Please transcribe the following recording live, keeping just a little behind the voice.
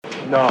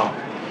No,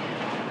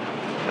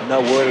 I'm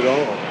not worried at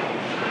all.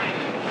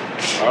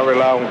 I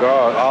rely on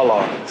God,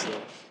 Allah.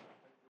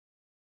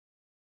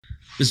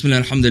 Bismillah,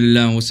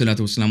 alhamdulillah, wa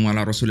salatu wa salamu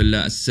ala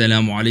rasulillah.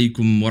 Assalamu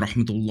alaikum wa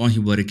rahmatullahi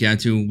wa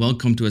barakatuh.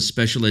 Welcome to a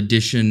special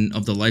edition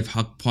of the Life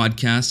Haq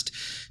podcast.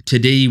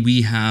 Today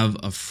we have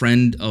a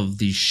friend of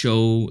the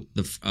show,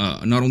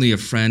 not only a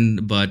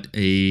friend, but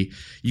you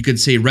could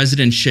say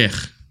resident sheikh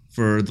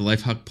for the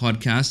Life Haq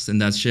podcast,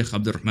 and that's Sheikh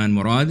Abdurrahman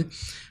Murad.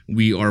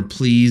 We are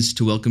pleased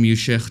to welcome you,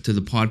 Sheikh, to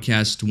the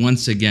podcast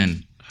once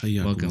again.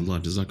 Welcome. Allah,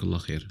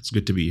 Jazakallah khair. It's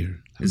good to be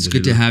here. It's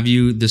good to have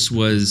you. This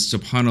was,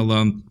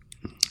 subhanAllah,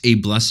 a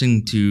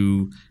blessing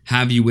to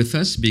have you with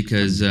us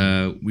because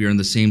we are in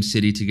the same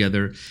city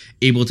together,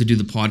 able to do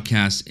the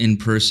podcast in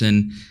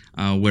person,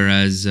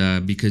 whereas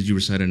because you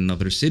reside in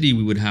another city,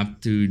 we would have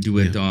to do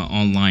it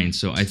online.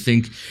 So I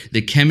think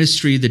the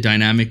chemistry, the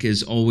dynamic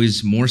is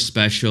always more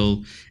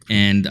special,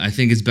 and I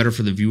think it's better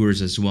for the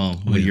viewers as well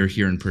when you're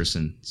here in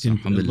person. So,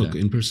 look,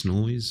 in person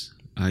always.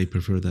 I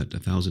prefer that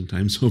 1,000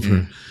 times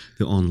over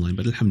the online.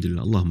 But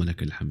alhamdulillah, Allahumma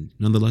laka alhamd.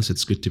 Nonetheless,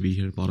 it's good to be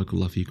here.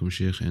 Barakallah feekum,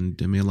 Shaykh. And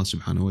may Allah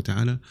subhanahu wa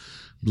ta'ala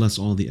bless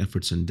all the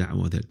efforts and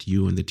da'wah that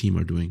you and the team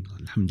are doing.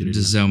 Alhamdulillah.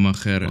 Jazakallah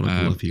khair.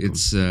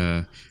 It's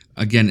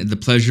again, the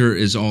pleasure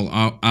is all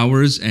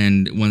ours.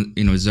 And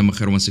jazakallah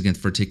khair once again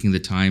for taking the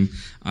time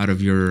out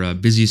of your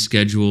busy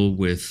schedule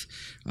with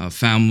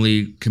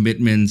family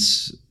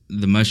commitments,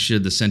 the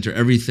masjid, the center,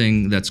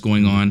 everything that's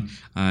going on,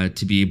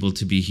 to be able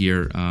to be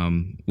here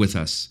with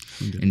us,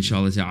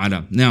 inshallah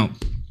ta'ala. Now,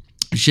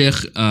 Sheikh,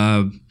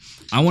 I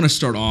want to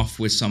start off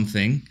with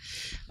something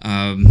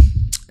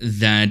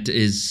that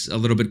is a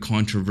little bit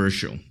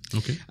controversial.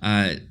 Okay.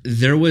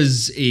 There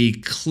was a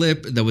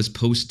clip that was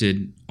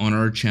posted on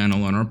our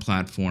channel, on our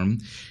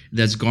platform,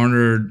 that's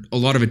garnered a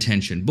lot of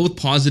attention, both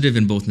positive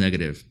and both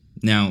negative.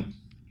 Now,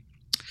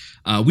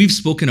 we've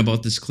spoken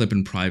about this clip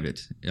in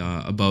private,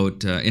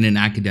 in an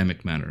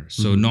academic manner.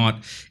 So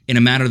not in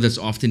a manner that's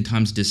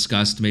oftentimes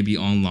discussed maybe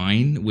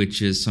online,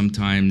 which is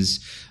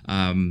sometimes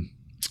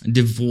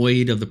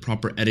devoid of the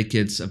proper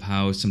etiquettes of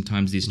how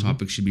sometimes these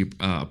topics should be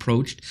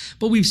approached.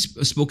 But we've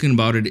spoken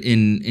about it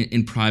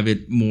in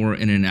private, more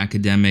in an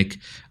academic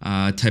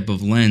type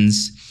of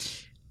lens.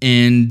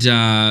 And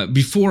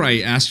before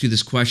I ask you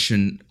this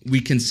question, we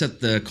can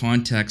set the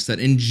context that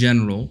in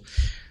general,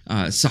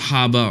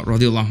 Sahaba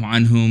radiallahu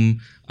anhum,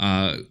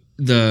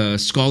 the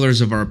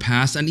scholars of our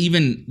past, and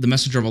even the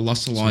Messenger of Allah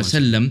sallallahu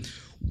alaihi wasallam,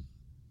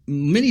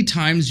 many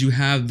times you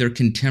have their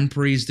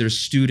contemporaries, their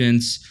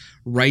students,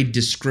 write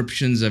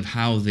descriptions of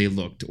how they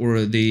looked,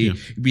 or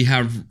we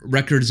have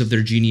records of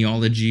their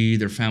genealogy,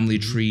 their family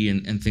tree,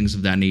 and things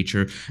of that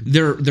nature,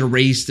 their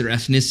race, their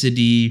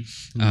ethnicity,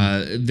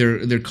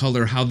 their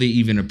color, how they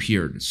even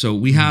appeared. So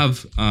we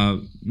have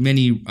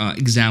many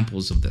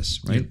examples of this,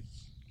 right?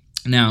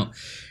 Now,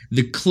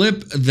 the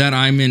clip that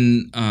I'm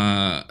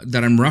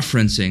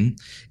referencing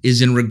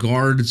is in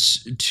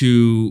regards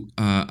to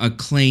a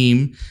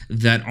claim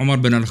that Umar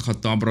bin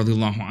al-Khattab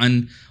radiallahu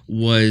anh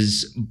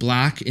was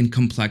black in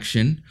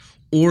complexion,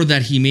 or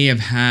that he may have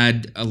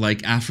had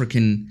like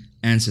African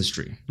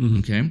ancestry.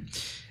 Okay,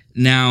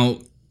 now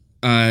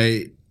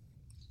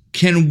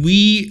can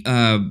we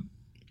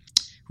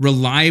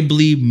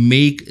reliably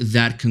make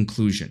that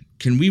conclusion?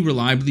 Can we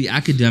reliably,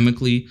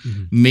 academically,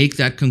 make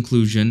that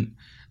conclusion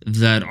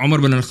that Umar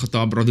bin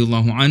al-Khattab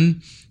radiallahu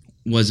anh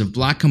was of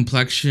black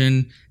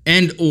complexion,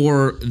 and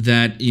or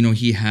that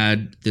he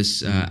had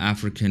this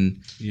African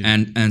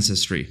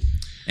ancestry?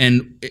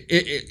 And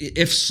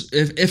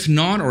if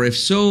not, or if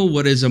so,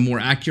 what is a more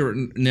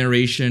accurate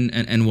narration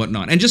and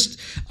whatnot? And just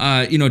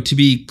to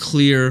be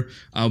clear,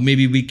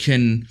 maybe we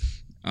can,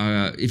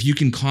 if you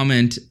can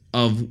comment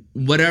of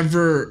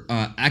whatever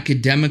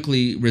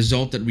academically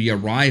result that we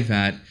arrive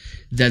at,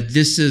 that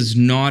this is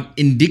not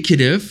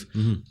indicative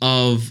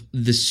of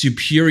the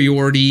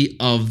superiority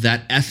of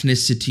that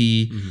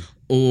ethnicity,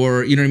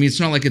 or it's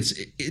not like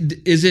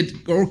is it,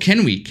 or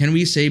can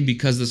we say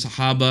because the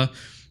Sahaba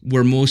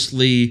were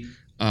mostly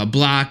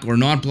black or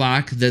not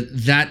black,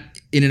 that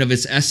in and of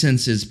its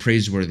essence is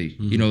praiseworthy,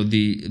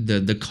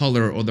 the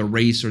color or the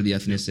race or the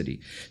ethnicity.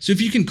 So if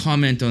you can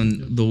comment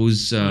on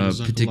those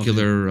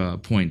particular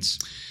points.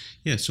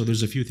 Yeah, so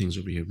there's a few things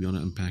over here we want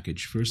to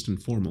unpackage. First and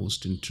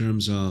foremost, in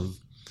terms of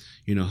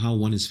how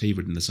one is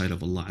favored in the sight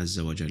of Allah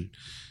Azza wa Jal.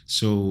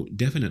 So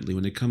definitely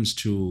when it comes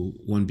to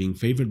one being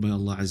favored by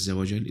Allah Azza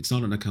wa Jal, it's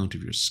not on account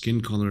of your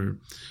skin color,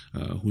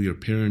 who your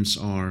parents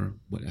are,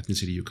 what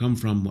ethnicity you come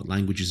from, what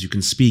languages you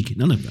can speak,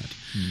 none of that.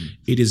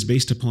 It is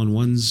based upon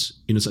one's,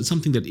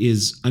 something that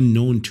is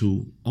unknown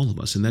to all of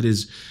us, and that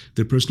is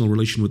their personal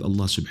relation with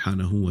Allah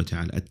subhanahu wa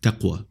ta'ala,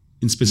 at-taqwa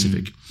in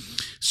specific.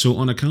 So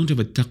on account of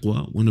a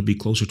taqwa, one will be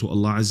closer to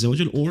Allah Azza wa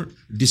Jal, or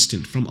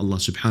distant from Allah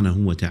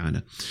subhanahu wa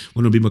ta'ala.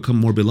 One will become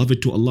more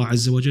beloved to Allah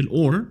Azza wa Jal,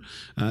 or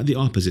the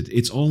opposite.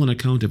 It's all on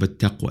account of a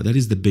taqwa. That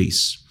is the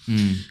base.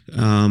 So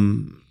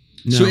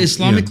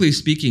Islamically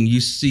speaking,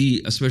 you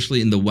see,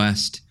 especially in the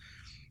West,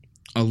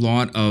 a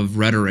lot of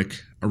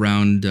rhetoric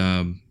around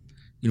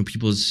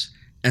people's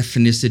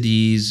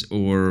ethnicities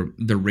or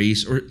the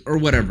race or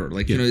whatever,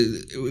 like, you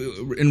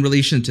know, in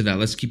relation to that,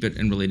 let's keep it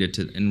in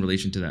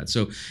relation to that.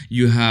 So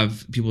you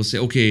have people say,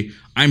 okay,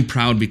 I'm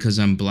proud because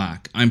I'm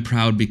black, I'm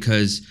proud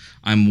because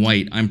I'm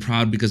white, I'm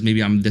proud because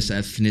maybe I'm this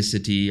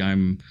ethnicity,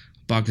 I'm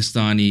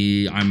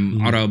Pakistani, I'm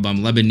Arab, I'm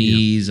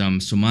Lebanese,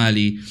 I'm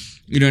Somali,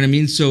 you know what I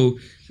mean? So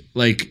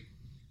like,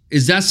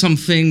 is that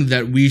something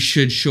that we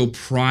should show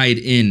pride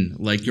in,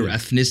 like your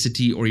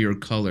ethnicity or your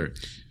color?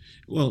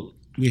 Well,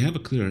 we have a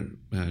clear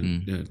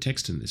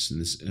text in this,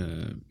 and this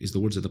is the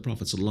words of the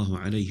Prophet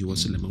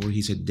ﷺ, where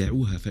he said,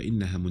 "Da'uha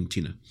فَإِنَّهَا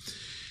مُنْتِنَةٌ."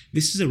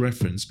 This is a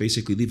reference,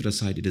 basically, leave it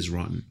aside, it is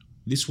rotten.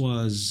 This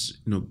was,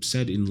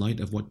 said in light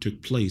of what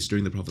took place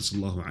during the Prophet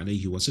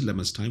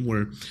ﷺ's time,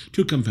 where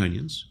two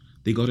companions,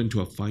 they got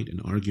into a fight,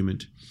 an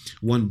argument,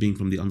 one being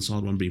from the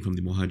Ansar, one being from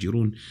the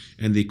Muhajirun,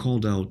 and they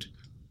called out,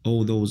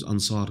 "Oh, those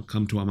Ansar,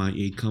 come to my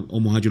aid, oh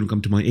Muhajirun,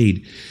 come to my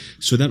aid."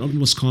 So that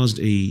almost caused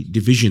a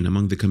division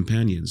among the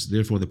companions.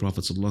 Therefore, the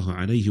Prophet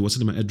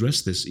ﷺ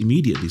addressed this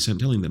immediately,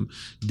 telling them,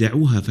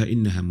 "Da'uha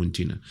فَإِنَّهَا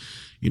مُنْتِنَةٌ."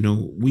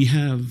 We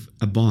have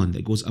a bond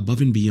that goes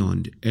above and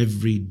beyond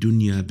every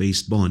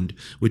dunya-based bond,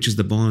 which is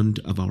the bond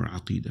of our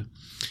aqidah.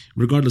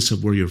 Regardless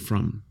of where you're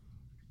from,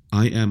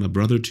 I am a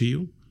brother to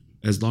you,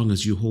 as long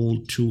as you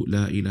hold to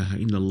La ilaha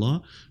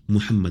illallah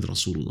Muhammad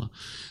Rasulullah.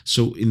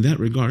 So in that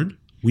regard,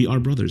 we are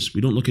brothers.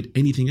 We don't look at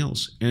anything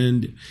else.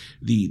 And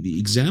the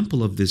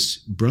example of this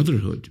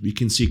brotherhood, we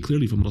can see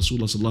clearly from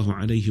Rasulullah sallallahu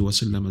alayhi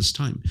wasallam's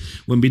time.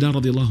 When Bilal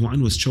radiallahu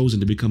anhu was chosen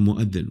to become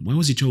mu'adhin, why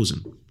was he chosen?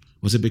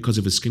 Was it because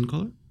of his skin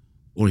color?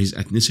 Or his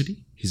ethnicity?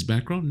 His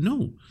background?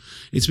 No.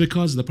 It's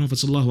because the Prophet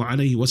sallallahu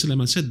alayhi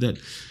wasallam said that,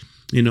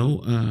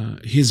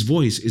 his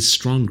voice is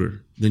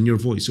stronger than your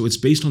voice. So it's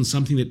based on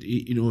something that,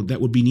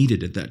 that would be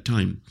needed at that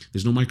time.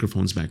 There's no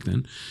microphones back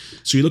then.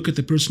 So you look at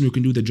the person who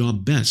can do the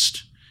job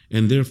best,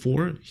 and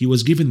therefore, he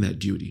was given that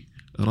duty.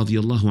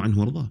 Radiyallahu anhu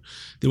arda.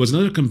 There was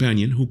another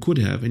companion who could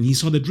have, and he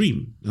saw the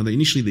dream. Now,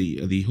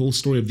 initially, the whole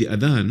story of the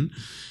adhan,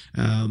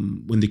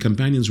 when the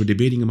companions were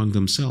debating among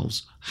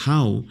themselves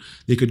how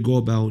they could go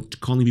about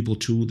calling people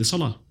to the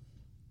salah.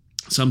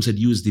 Some said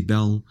use the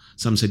bell,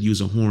 some said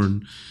use a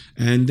horn.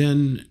 And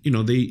then,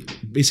 they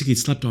basically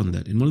slept on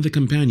that. And one of the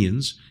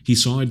companions, he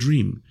saw a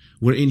dream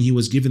wherein he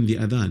was given the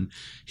adhan.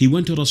 He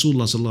went to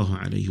Rasulullah sallallahu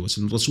alayhi wa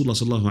sallam. Rasulullah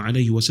sallallahu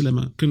alayhi wa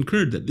sallam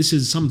concurred that this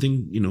is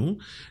something,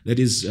 that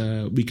is,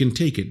 we can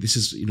take it. This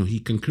is, he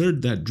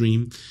concurred that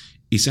dream.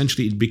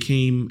 Essentially, it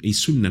became a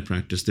sunnah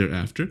practice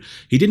thereafter.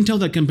 He didn't tell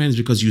that companions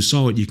because you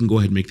saw it, you can go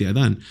ahead and make the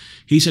adhan.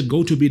 He said,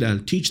 go to Bilal,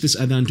 teach this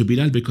adhan to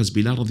Bilal, because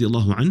Bilal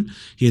radiallahu an,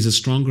 he has a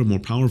stronger, more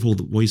powerful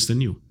voice than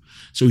you.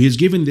 So he is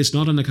given this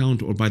not on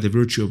account or by the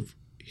virtue of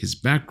his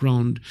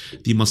background,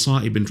 the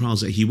masa'ib and trials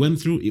that he went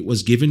through. It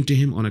was given to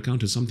him on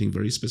account of something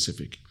very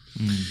specific.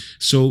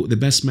 So the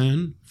best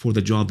man for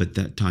the job at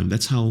that time,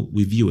 that's how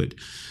we view it.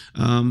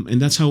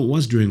 And that's how it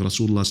was during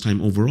Rasulullah's time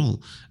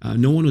overall.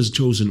 No one was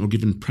chosen or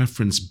given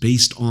preference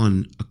based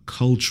on a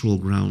cultural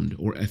ground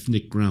or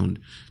ethnic ground.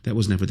 That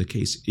was never the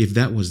case. If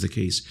that was the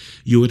case,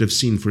 you would have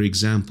seen, for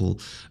example,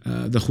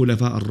 the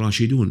Khulafa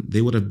al-Rashidun.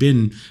 They would have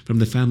been from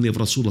the family of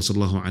Rasulullah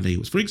sallallahu alayhi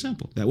wa sallam. For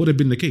example, that would have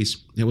been the case.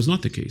 That was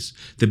not the case.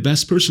 The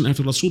best person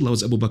after Rasulullah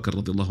was Abu Bakr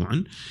radiallahu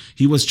an.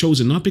 He was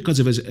chosen not because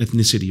of his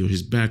ethnicity or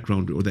his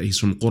background or that he's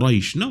from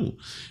Quraysh. No,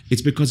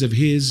 it's because of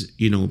his,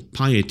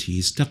 piety,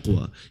 his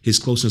taqwa, his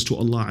closeness to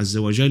Allah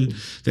Azza wa Jal,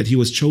 that he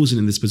was chosen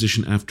in this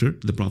position after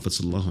the Prophet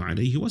sallallahu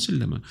alayhi wa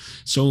sallam.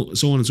 So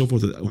on and so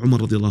forth, with Umar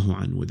radiallahu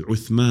anhu, with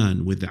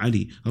Uthman, with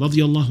Ali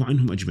radiallahu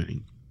anhum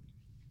ajma'in.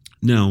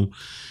 Now,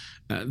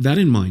 that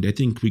in mind, I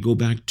think we go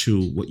back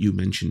to what you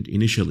mentioned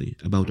initially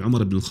about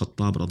Umar ibn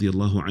al-Khattab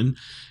radiallahu an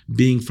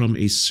being from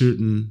a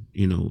certain,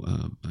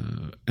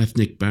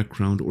 ethnic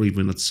background, or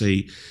even, let's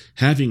say,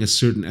 having a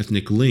certain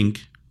ethnic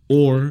link,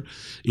 or,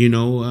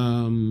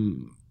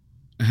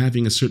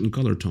 having a certain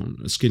color tone,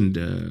 a skinned,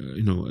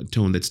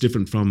 tone that's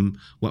different from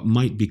what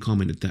might be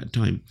common at that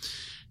time.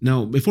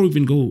 Now, before we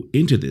even go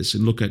into this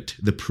and look at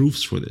the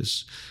proofs for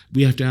this,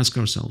 we have to ask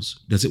ourselves,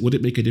 would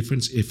it make a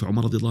difference if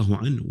Umar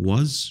radiallahu an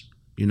was,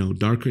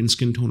 darker in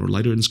skin tone or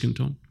lighter in skin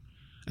tone?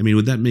 I mean,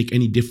 would that make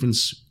any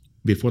difference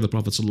before the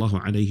Prophet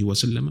sallallahu alayhi wa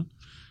sallam?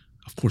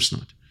 Of course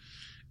not.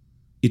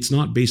 It's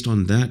not based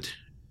on that,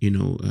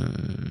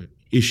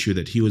 issue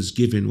that he was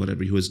given,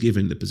 whatever he was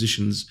given, the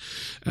positions,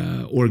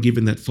 or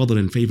given that fadl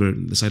and favor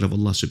in the sight of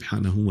Allah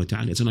subhanahu wa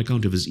ta'ala. It's on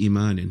account of his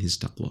iman and his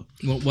taqwa.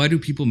 Well, why do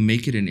people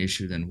make it an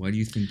issue then? Why do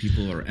you think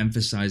people are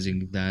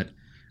emphasizing that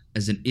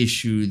as an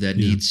issue that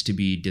needs to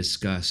be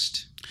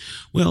discussed?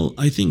 Well,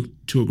 I think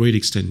to a great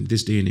extent,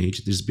 this day and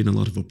age, there's been a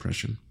lot of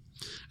oppression.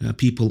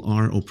 People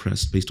are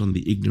oppressed based on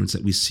the ignorance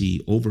that we see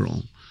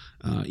overall.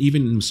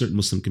 Even in certain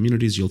Muslim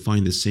communities, you'll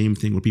find the same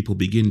thing where people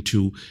begin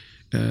to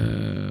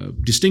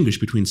distinguish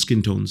between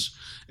skin tones,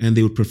 and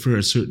they would prefer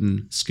a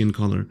certain skin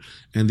color,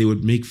 and they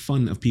would make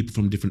fun of people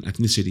from different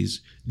ethnicities.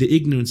 The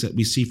ignorance that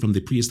we see from the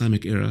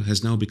pre-Islamic era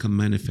has now become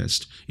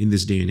manifest in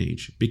this day and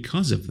age.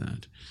 Because of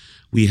that,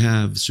 we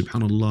have,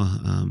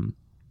 subhanAllah,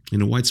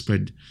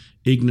 widespread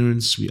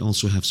ignorance. We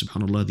also have,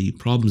 subhanAllah, the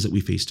problems that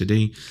we face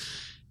today.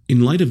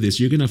 In light of this,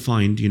 you're going to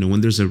find,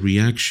 when there's a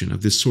reaction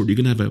of this sort, you're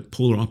going to have a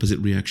polar opposite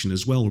reaction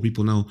as well, where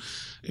people now,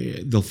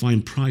 they'll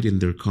find pride in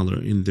their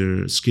color, in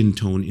their skin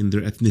tone, in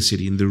their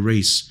ethnicity, in their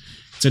race.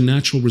 It's a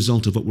natural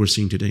result of what we're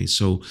seeing today.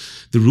 So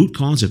the root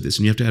cause of this,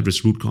 and you have to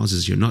address root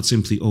causes here, not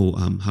simply,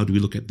 how do we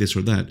look at this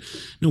or that?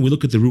 No, we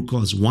look at the root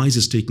cause. Why is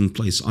this taking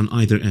place on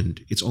either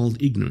end? It's all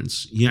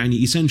ignorance.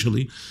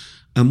 Essentially,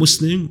 a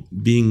Muslim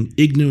being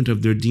ignorant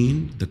of their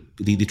deen,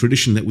 the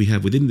tradition that we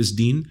have within this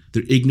deen,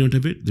 they're ignorant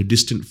of it, they're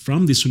distant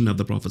from the sunnah of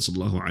the Prophet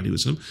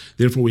ﷺ.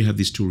 Therefore, we have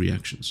these two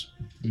reactions.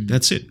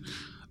 That's it.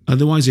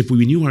 Otherwise, if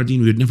we knew our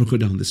deen, we would never go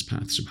down this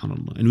path,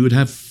 subhanAllah. And we would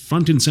have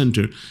front and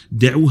center,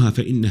 دَعُوهَا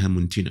فَإِنَّهَا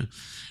مُنْتِنَةٌ.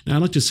 Now,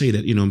 I'd like to say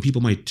that, and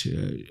people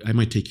I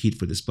might take heat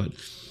for this, but,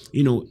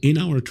 in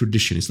our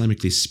tradition,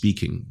 Islamically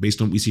speaking,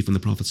 based on what we see from the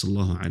Prophet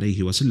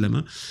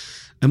ﷺ,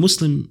 a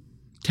Muslim,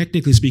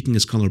 technically speaking,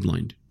 is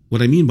colorblind.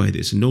 What I mean by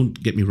this, and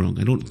don't get me wrong,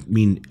 I don't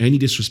mean any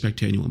disrespect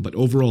to anyone, but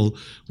overall,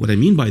 what I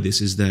mean by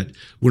this is that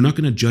we're not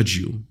going to judge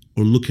you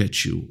or look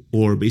at you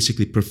or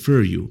basically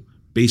prefer you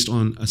based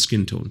on a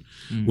skin tone.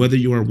 Whether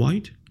you are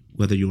white,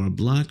 whether you are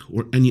black,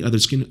 or any other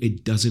skin,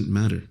 it doesn't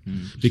matter.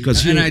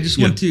 Because and I just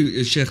want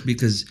to, Sheikh,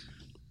 because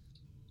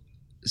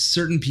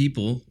certain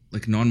people,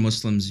 like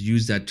non-Muslims,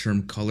 use that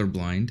term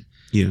colorblind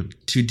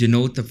to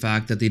denote the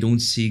fact that they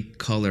don't see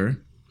color.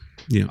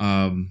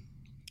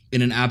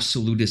 In an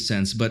absolutist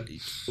sense, but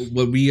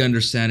what we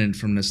understand it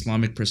from an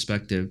Islamic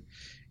perspective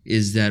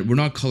is that we're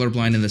not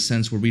colorblind in the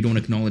sense where we don't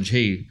acknowledge,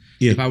 hey,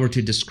 if I were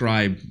to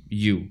describe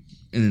you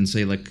and then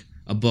say like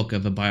a book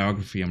of a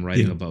biography I'm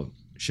writing about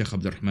Sheikh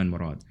Abdurrahman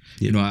Murad,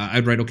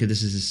 I'd write, okay,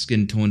 this is his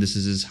skin tone, this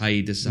is his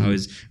height, this is how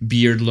his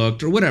beard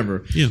looked, or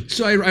whatever.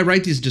 So I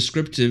write these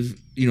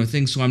descriptive,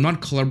 things. So I'm not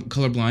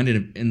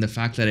colorblind in the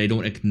fact that I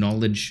don't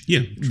acknowledge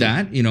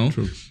that,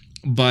 True.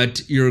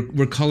 But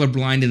we're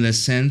colorblind in the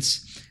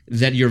sense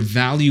that your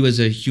value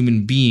as a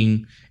human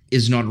being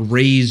is not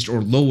raised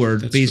or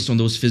lowered based on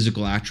those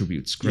physical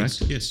attributes,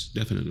 correct? Yes,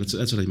 definitely.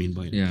 That's what I mean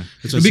by it. Yeah,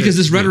 because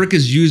this rhetoric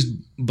is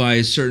used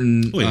by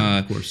certain,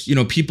 of course.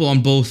 People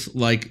on both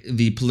like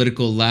the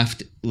political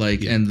left,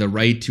 and the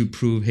right to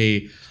prove,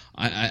 hey,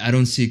 I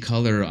don't see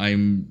color. I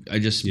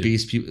just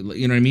base people.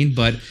 You know what I mean?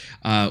 But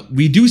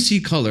we do see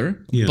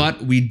color,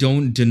 but we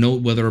don't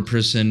denote whether a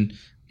person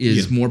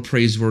is more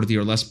praiseworthy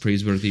or less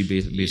praiseworthy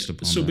based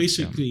upon. So that.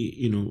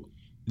 basically,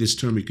 this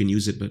term, you can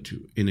use it, but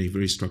in a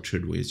very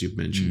structured way, as you've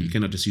mentioned. You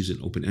cannot just use it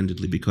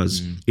open-endedly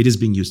because it is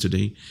being used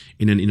today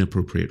in an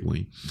inappropriate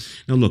way.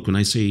 Now, look, when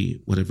I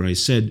say whatever I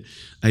said,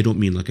 I don't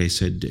mean, like I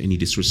said, any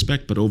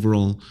disrespect, but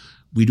overall,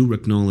 we do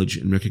acknowledge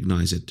and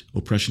recognize that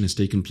oppression has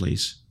taken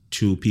place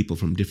to people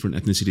from different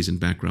ethnicities and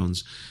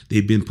backgrounds.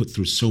 They've been put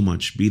through so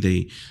much, be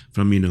they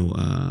from,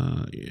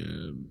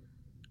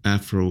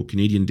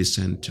 Afro-Canadian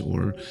descent,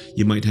 or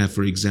you might have,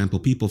 for example,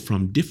 people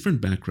from different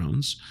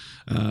backgrounds,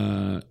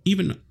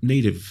 even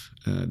natives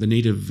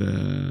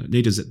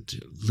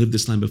that lived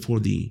this land before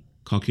the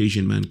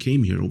Caucasian man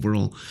came here.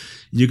 Overall,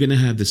 you're going to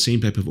have the same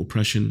type of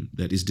oppression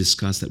that is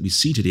discussed, that we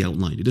see today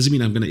outlined. It doesn't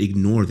mean I'm going to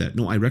ignore that.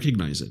 No, I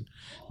recognize it.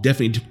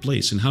 Definitely took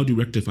place. And how do you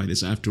rectify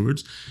this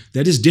afterwards?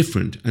 That is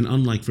different. And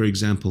unlike, for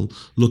example,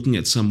 looking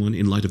at someone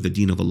in light of the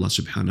deen of Allah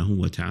subhanahu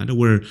wa ta'ala,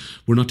 where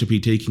we're not to be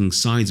taking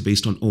sides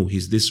based on,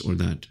 he's this or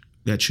that.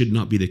 That should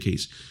not be the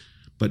case.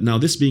 But now,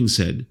 this being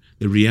said,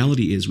 the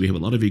reality is we have a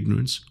lot of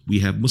ignorance. We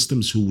have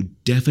Muslims who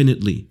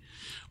definitely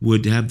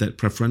would have that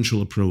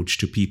preferential approach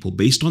to people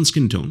based on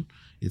skin tone.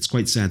 It's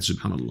quite sad,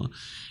 subhanAllah.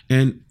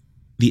 And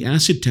the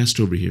acid test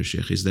over here,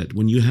 Sheikh, is that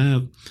when you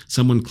have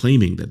someone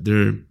claiming that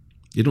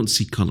they don't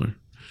see color,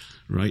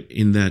 right,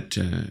 in that,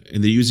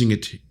 and they're using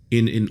it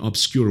in an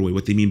obscure way,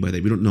 what they mean by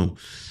that, we don't know.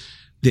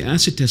 The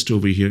acid test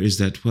over here is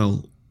that,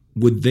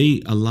 would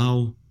they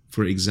allow,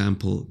 for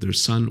example, their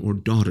son or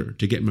daughter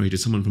to get married to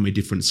someone from a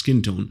different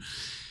skin tone?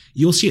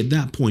 You'll see at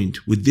that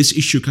point, with this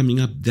issue coming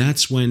up,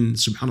 that's when,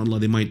 subhanAllah,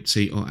 they might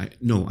say,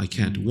 I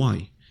can't.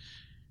 Why?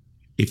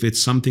 If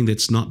it's something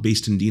that's not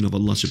based in deen of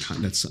Allah,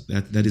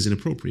 that is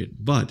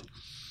inappropriate. But,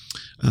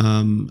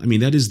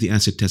 that is the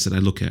acid test that I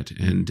look at.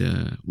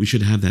 And we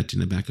should have that in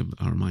the back of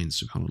our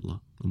minds,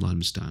 subhanAllah. Allah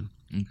musta'an.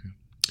 Okay.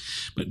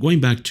 But going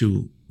back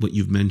to what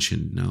you've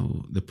mentioned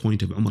now, the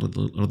point of Umar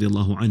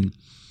radiallahu anhu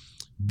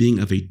being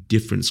of a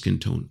different skin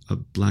tone, a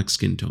black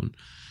skin tone.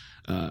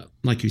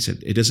 Like you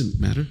said, it doesn't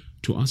matter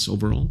to us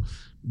overall,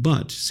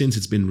 but since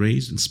it's been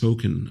raised and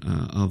spoken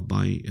of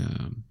by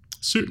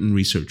certain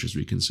researchers,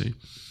 we can say,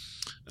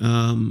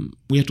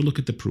 we have to look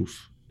at the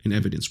proof and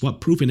evidence.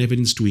 What proof and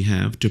evidence do we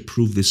have to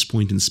prove this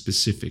point in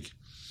specific?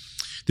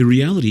 The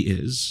reality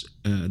is,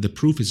 the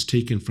proof is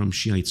taken from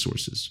Shiite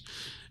sources.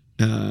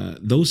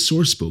 Those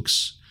source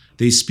books,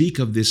 they speak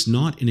of this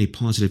not in a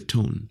positive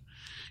tone.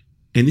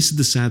 And this is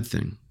the sad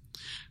thing.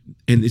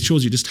 And it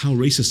shows you just how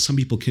racist some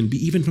people can be,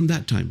 even from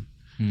that time.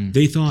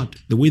 They thought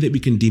the way that we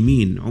can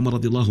demean Umar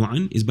radiallahu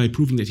anh is by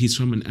proving that he's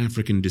from an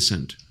African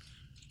descent.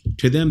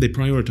 To them, they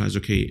prioritize,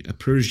 a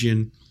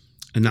Persian,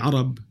 an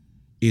Arab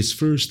is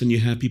first, then you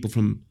have people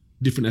from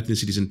different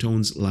ethnicities and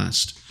tones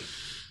last.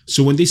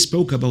 So when they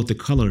spoke about the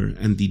color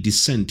and the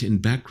descent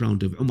and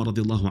background of Umar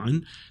radiallahu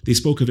an, they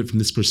spoke of it from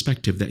this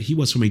perspective that he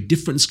was from a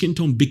different skin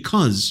tone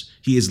because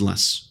he is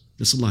less.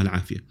 Nasallahu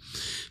al-afiyah.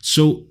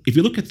 So if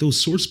you look at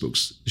those source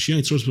books, the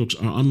Shiite source books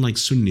are unlike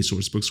Sunni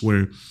source books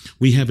where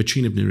we have a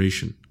chain of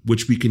narration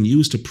which we can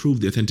use to prove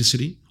the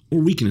authenticity or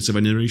weakness of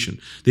a narration.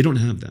 They don't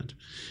have that.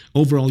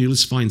 Overall, you'll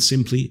just find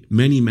simply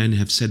many men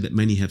have said that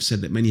many have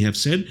said that many have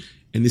said,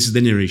 and this is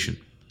the narration.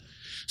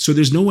 So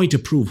there's no way to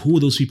prove who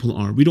those people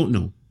are. We don't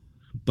know.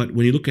 But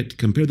when you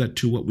compare that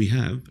to what we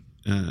have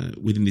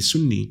within the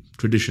Sunni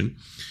tradition,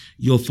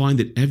 you'll find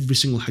that every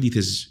single hadith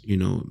is,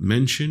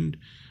 mentioned,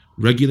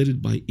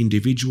 regulated by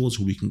individuals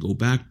who we can go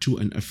back to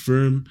and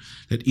affirm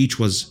that each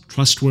was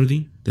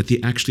trustworthy, that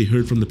they actually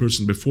heard from the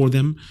person before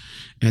them,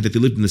 and that they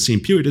lived in the same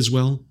period as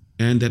well,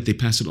 and that they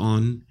pass it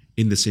on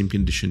in the same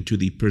condition to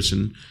the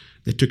person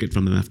that took it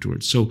from them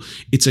afterwards. So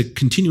it's a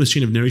continuous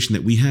chain of narration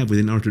that we have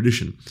within our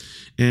tradition.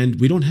 And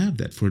we don't have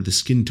that for the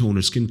skin tone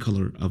or skin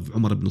color of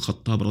Umar ibn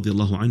Khattab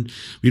radiallahu anh.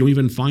 We don't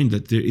even find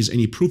that there is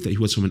any proof that he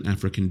was from an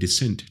African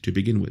descent to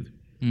begin with.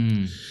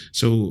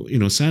 So,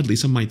 sadly,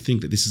 some might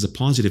think that this is a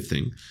positive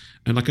thing.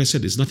 And like I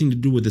said, it's nothing to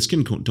do with the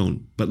skin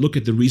tone. But look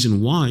at the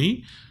reason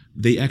why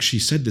they actually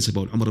said this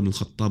about Umar ibn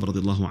Khattab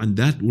radiallahu anh.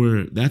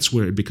 That's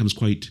where it becomes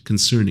quite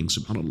concerning,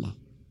 subhanAllah.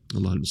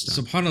 Allah al-Musta'an.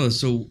 SubhanAllah.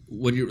 So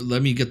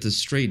let me get this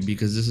straight,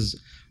 because this is,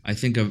 I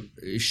think,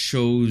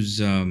 shows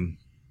a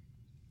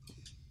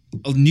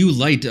new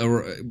light,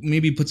 or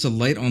maybe puts a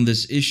light on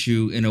this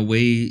issue in a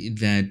way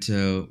that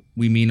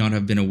we may not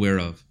have been aware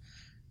of.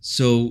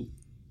 So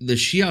the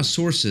Shia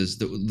sources,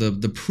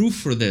 the proof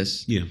for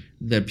this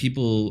that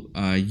people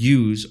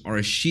use are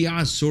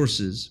Shia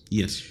sources.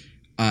 Yes.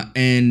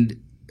 And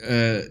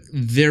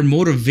their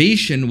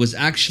motivation was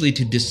actually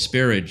to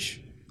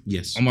disparage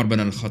Umar bin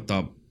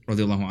al-Khattab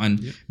radiallahu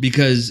anh,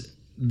 because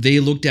they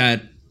looked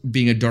at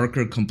being a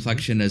darker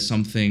complexion as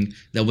something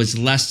that was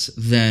less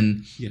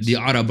than the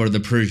Arab or the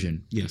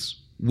Persian. Yes.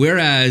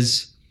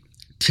 Whereas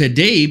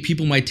today,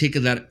 people might take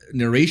that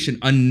narration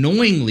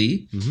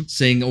unknowingly,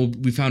 saying, "Oh,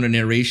 we found a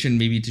narration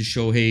maybe to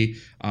show, hey,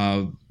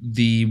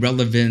 the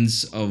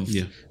relevance of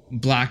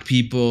black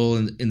people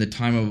in the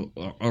time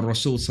of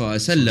Rasul Sallallahu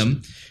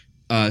Alaihi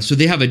Wasallam." So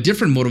they have a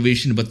different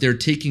motivation, but they're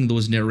taking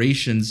those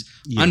narrations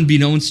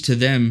unbeknownst to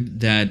them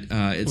that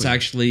it's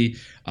actually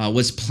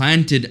was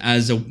planted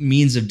as a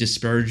means of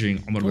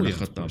disparaging Umar bin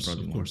Khattab.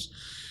 Of course.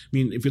 I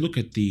mean, if you look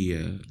at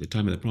the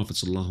time of the Prophet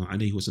sallallahu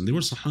alaihi wasallam, there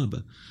were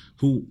Sahaba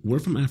who were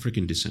from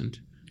African descent,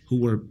 who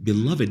were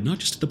beloved not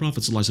just to the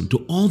Prophet sallallahu alaihi wasallam,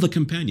 to all the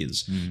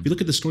companions. If you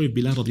look at the story of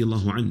Bilal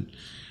radiallahu anh,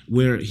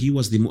 where he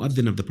was the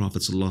mu'adhin of the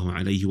Prophet sallallahu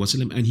alaihi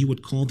wasallam, and he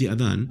would call the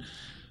adhan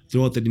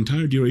throughout the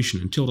entire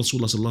duration until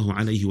Rasulullah sallallahu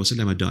alaihi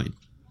wasallam died.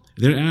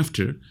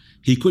 Thereafter,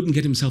 he couldn't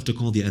get himself to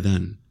call the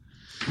adhan.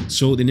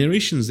 So the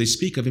narrations, they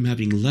speak of him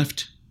having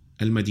left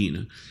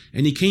Al-Madinah,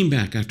 and he came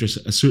back after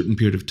a certain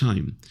period of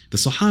time. The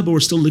Sahaba were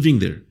still living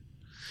there.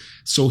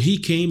 So he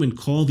came and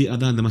called the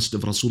adhan, the masjid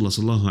of Rasulullah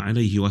sallallahu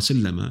alaihi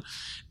wasallam,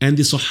 and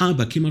the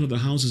Sahaba came out of their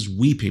houses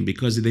weeping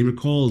because they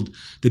recalled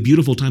the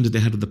beautiful times that they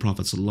had with the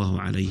Prophet sallallahu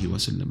alaihi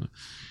wasallam.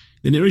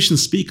 The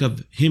narrations speak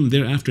of him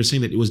thereafter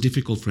saying that it was too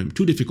difficult for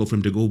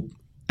him to go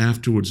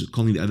afterwards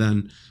calling the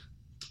adhan,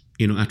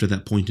 after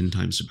that point in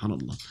time,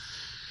 subhanAllah.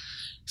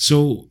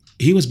 So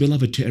he was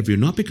beloved to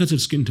everyone, not because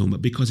of skin tone,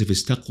 but because of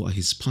his taqwa,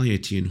 his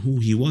piety, and who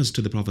he was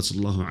to the Prophet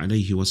sallallahu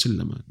alaihi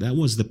wasallam. That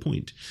was the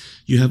point.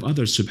 You have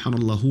others,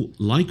 subhanAllah, who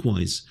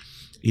likewise,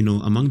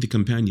 among the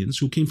companions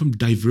who came from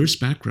diverse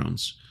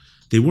backgrounds.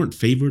 They weren't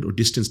favored or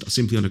distanced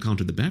simply on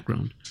account of the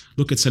background.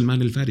 Look at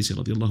Salman al-Farisi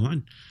radiallahu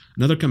anh,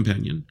 another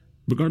companion,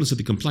 regardless of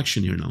the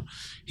complexion here now.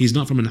 He's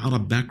not from an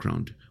Arab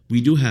background.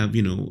 We do have,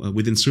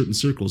 within certain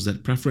circles,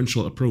 that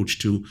preferential approach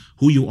to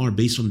who you are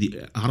based on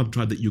the Arab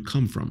tribe that you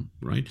come from,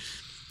 right?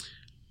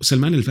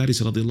 Salman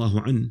al-Farisi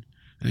radiallahu anh,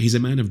 he's a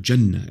man of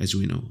Jannah, as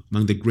we know,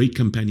 among the great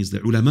companions,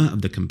 the ulama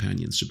of the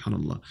companions,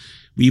 subhanAllah.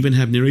 We even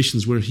have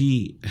narrations where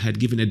he had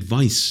given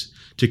advice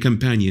to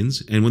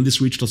companions, and when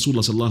this reached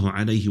Rasulullah sallallahu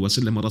alaihi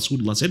wasallam,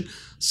 Rasulullah said,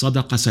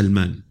 "Sadaqa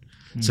Salman."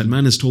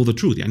 Salman has told the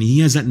truth. He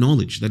has that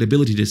knowledge, that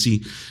ability to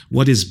see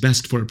what is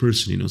best for a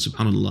person,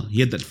 subhanAllah. He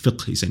had that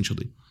fiqh,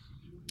 essentially.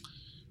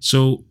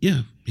 So,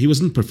 he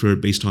wasn't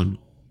preferred based on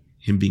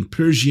him being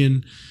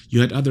Persian.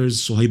 You had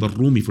others, Suhaib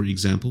al-Rumi, for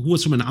example, who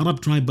was from an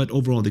Arab tribe, but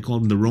overall they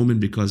called him the Roman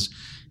because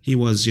he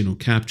was,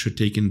 captured,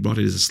 taken, brought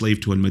as a slave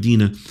to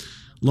Al-Madinah.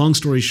 Long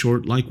story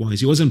short,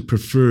 likewise, he wasn't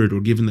preferred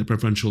or given that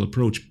preferential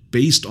approach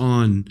based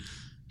on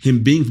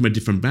him being from a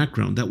different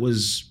background. That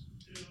was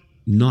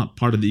not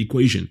part of the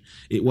equation.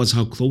 It was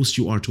how close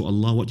you are to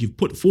Allah, what you've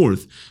put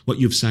forth, what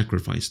you've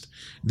sacrificed.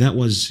 That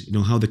was,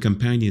 how the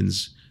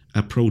companions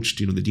approached,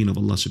 the deen of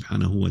Allah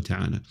subhanahu wa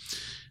ta'ala.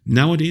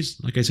 Nowadays,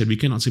 like I said, we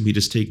cannot simply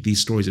just take these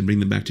stories and bring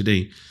them back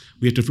today.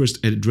 We have to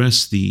first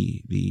address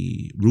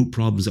the root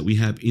problems that we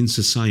have in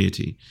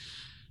society.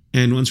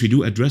 And once we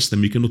do address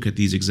them, we can look at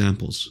these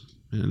examples.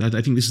 And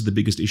I think this is the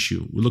biggest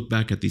issue. We look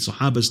back at the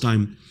Sahaba's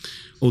time.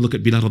 Oh, look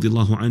at Bilal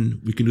radiallahu an.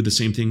 We can do the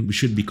same thing. We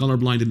should be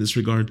colorblind in this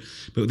regard.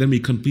 But then we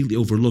completely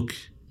overlook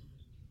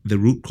the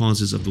root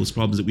causes of those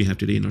problems that we have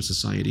today in our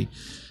society.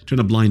 Turn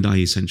a blind eye,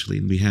 essentially,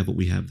 and we have what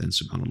we have then,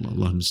 subhanAllah,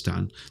 Allah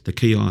musta'an. The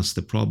chaos,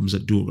 the problems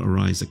that do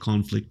arise, the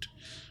conflict.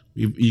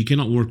 You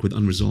cannot work with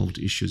unresolved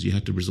issues. You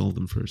have to resolve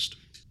them first.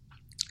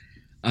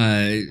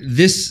 In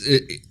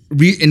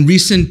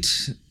recent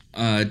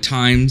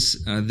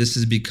times, this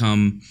has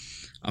become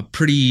a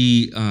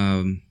pretty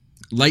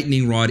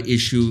lightning rod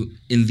issue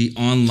in the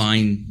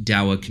online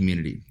dawah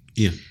community.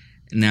 Yeah.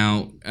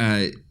 Now,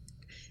 and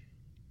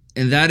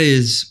that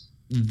is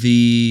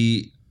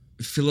the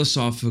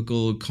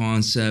philosophical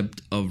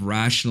concept of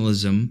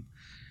rationalism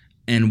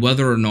and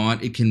whether or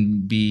not it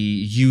can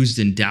be used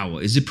in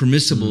dawah. Is it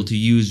permissible to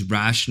use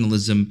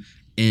rationalism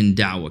in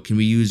dawah? Can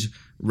we use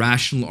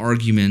rational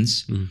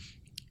arguments,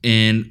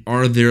 and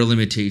are there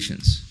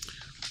limitations?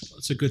 Well,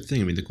 it's a good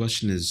thing. I mean, the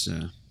question is,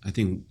 I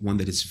think, one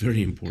that is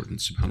very important,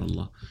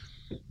 subhanAllah.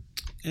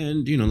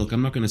 And, look,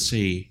 I'm not going to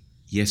say,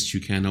 yes,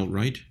 you can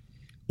outright,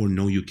 or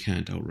no, you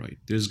can't outright.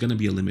 There's going to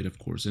be a limit, of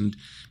course. And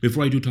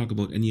before I do talk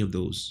about any of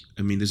those,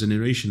 I mean, there's a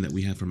narration that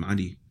we have from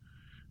Ali,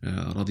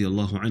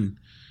 radiallahu an,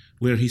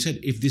 where he said,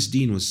 if this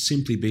deen was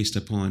simply based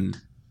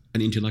upon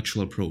an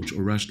intellectual approach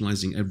or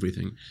rationalizing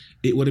everything,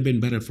 it would have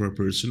been better for a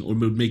person, or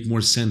would make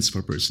more sense for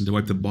a person to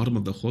wipe the bottom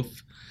of the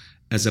khuf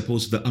as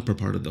opposed to the upper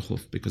part of the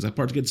khuf, because that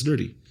part gets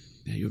dirty.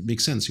 Yeah, it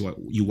makes sense.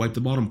 You wipe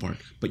the bottom part,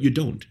 but you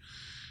don't.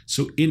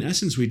 So in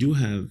essence, we do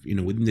have,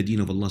 within the deen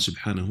of Allah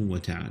subhanahu wa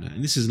ta'ala,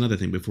 and this is another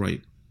thing before I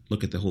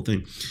look at the whole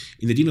thing.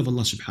 In the deen of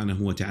Allah subhanahu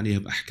wa ta'ala, you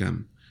have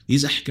ahkam.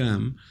 These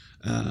ahkam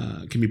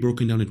can be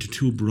broken down into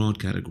two broad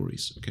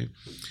categories. Okay,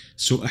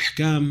 so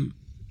ahkam,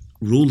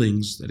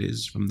 rulings, that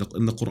is, in the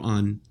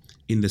Quran,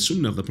 in the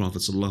Sunnah of the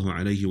Prophet sallallahu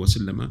alaihi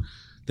wasallam,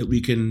 that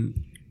we can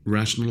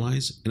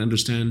rationalize and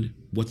understand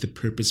what the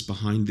purpose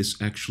behind this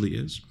actually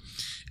is.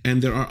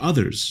 And there are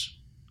others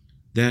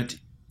that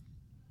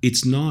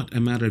it's not a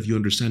matter of you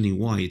understanding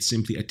why, it's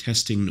simply a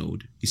testing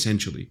node,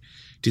 essentially,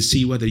 to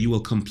see whether you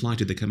will comply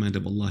to the command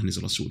of Allah and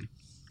His Rasul.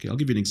 Okay, I'll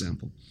give you an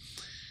example.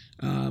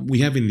 We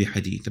have in the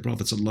hadith, the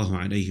Prophet sallallahu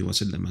alaihi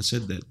wasallam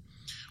said that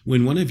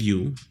when one of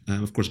you,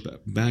 of course,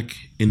 back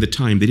in the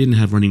time, they didn't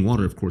have running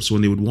water, of course, so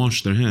when they would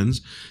wash their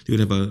hands, they would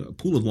have a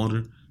pool of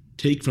water,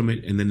 take from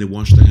it, and then they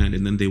wash their hand,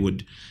 and then they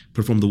would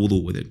perform the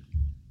wudu with it.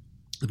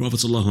 The Prophet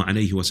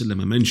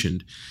ﷺ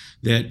mentioned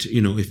that,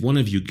 if one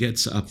of you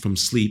gets up from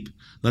sleep,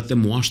 let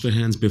them wash their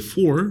hands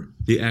before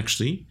they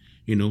actually,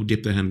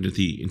 dip their hand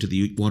into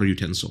the water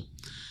utensil.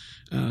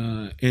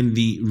 And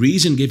the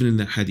reason given in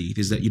that hadith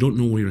is that you don't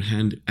know where your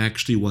hand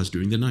actually was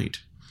during the night.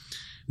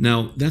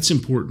 Now, that's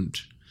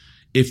important.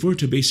 If we're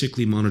to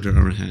basically monitor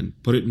our hand,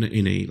 put it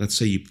in a, let's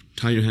say you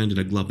tie your hand in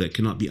a glove that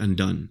cannot be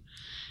undone,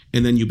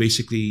 and then you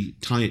basically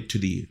tie it to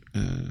the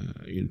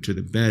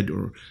bed,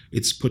 or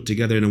it's put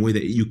together in a way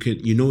that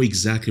you know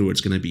exactly where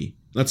it's going to be.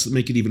 Let's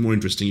make it even more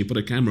interesting. You put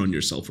a camera on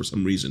yourself for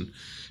some reason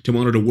to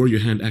monitor where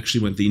your hand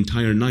actually went the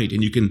entire night,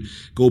 and you can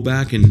go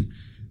back and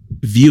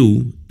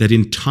view that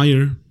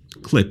entire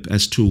clip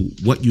as to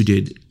what you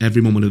did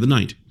every moment of the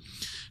night.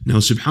 Now,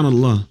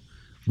 subhanAllah,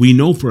 we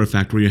know for a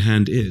fact where your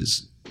hand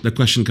is. The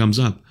question comes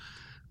up,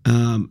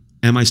 am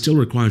I still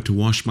required to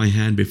wash my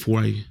hand before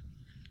I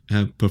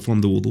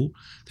perform the wudu?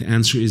 The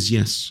answer is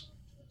yes,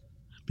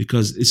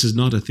 because this is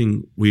not a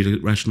thing we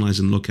rationalize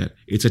and look at.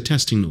 It's a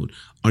testing node.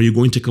 Are you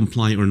going to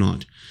comply or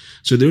not?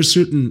 So there are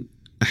certain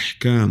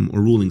ahkam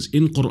or rulings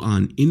in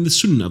Quran, in the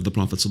Sunnah of the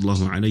Prophet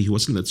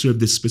ﷺ, that serve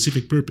this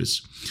specific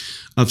purpose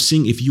of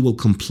seeing if you will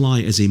comply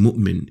as a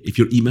mu'min, if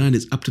your iman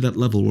is up to that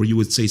level where you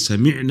would say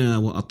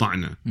sami'na wa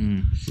ata'na.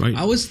 Right?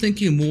 I was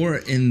thinking more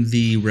in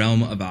the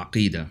realm of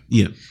aqidah.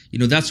 Yeah.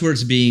 That's where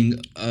it's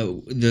being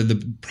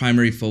the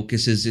primary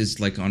focus is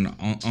like on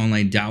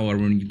online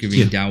dawah, when you're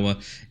giving dawah,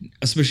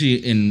 especially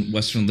in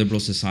Western liberal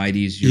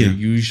societies, you're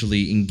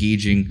usually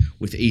engaging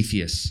with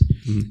atheists.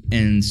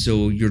 And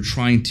so you're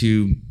trying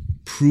to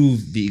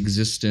prove the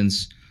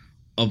existence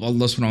of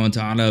Allah subhanahu wa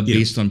ta'ala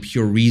based on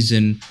pure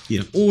reason.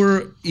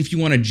 Or if you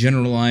want to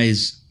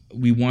generalize,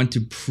 we want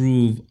to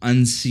prove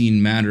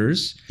unseen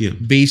matters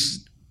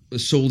based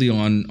solely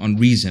on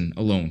reason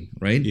alone,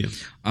 right?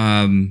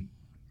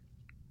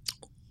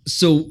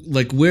 So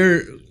like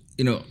where,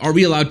 are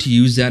we allowed to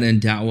use that in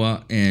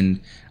da'wah,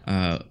 and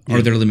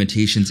are there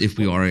limitations if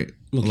we are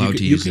allowed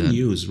to use that? You can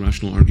use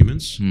rational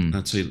arguments.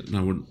 I'd say,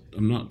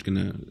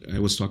 I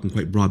was talking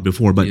quite broad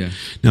before, but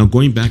now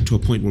going back to a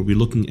point where we're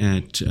looking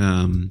at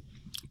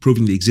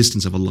proving the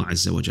existence of Allah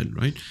Azza wa Jal,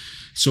 right?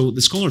 So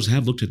the scholars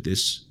have looked at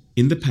this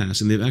in the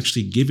past, and they've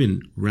actually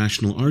given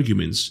rational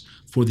arguments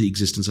for the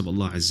existence of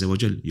Allah Azza wa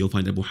Jal. You'll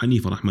find Abu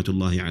Hanifa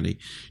rahmatullahi alayhi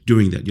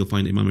doing that. You'll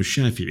find Imam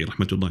al-Shafi'i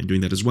rahmatullahi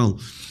doing that as well.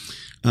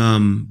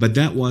 But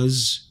that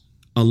was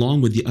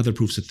along with the other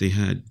proofs that they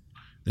had,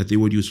 that they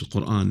would use the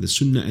Quran, the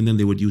Sunnah, and then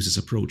they would use this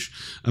approach.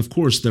 Of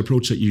course, the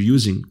approach that you're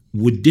using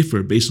would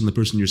differ based on the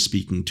person you're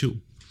speaking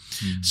to.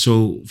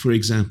 So, for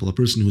example, a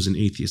person who's an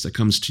atheist that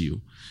comes to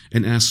you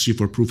and asks you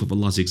for proof of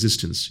Allah's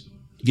existence,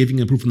 Giving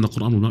them proof from the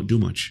Quran will not do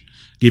much.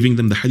 Giving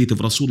them the hadith of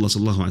Rasulullah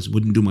sallallahu alaihi wasallam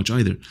wouldn't do much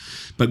either.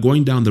 But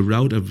going down the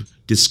route of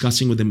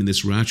discussing with them in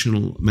this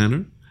rational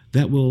manner,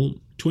 that will,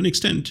 to an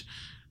extent,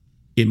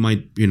 it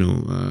might,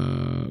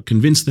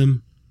 convince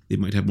them. They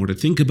might have more to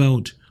think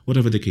about,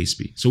 whatever the case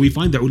be. So we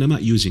find the ulama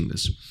using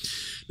this.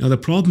 Now the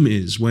problem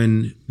is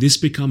when this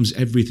becomes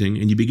everything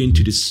and you begin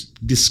to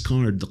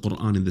discard the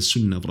Quran and the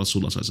Sunnah of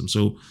Rasulullah sallallahu alaihi wasallam.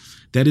 So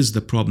that is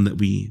the problem that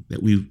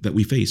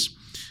we face.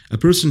 A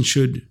person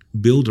should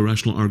build a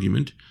rational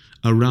argument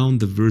around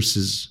the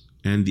verses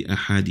and the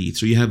ahadith.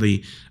 So you have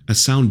a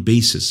sound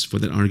basis for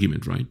that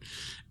argument, right?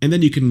 And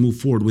then you can move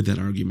forward with that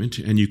argument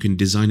and you can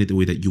design it the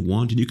way that you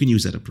want and you can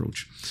use that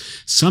approach.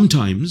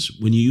 Sometimes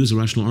when you use a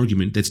rational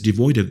argument that's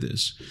devoid of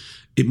this,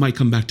 it might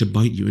come back to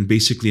bite you and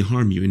basically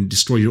harm you and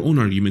destroy your own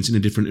arguments in a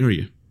different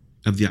area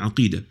of the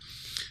aqidah.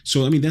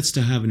 So, that's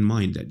to have in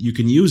mind that you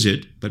can use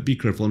it, but be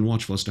careful and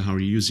watchful as to how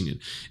you're using it.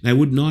 And I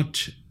would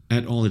not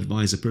at all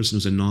advise a person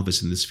who's a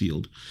novice in this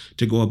field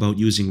to go about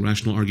using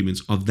rational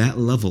arguments of that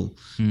level,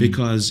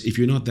 because if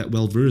you're not that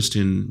well versed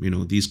in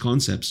these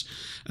concepts,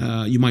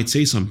 you might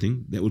say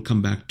something that would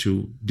come back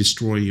to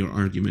destroy your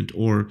argument,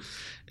 or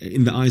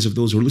in the eyes of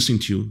those who are listening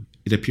to you,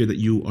 it appear that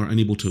you are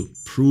unable to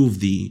prove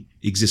the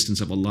existence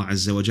of Allah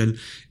Azza wa Jal,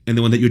 and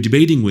the one that you're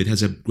debating with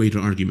has a greater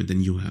argument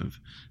than you have.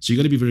 So you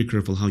got to be very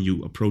careful how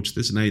you approach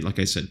this. And I, like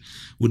I said,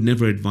 would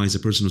never advise a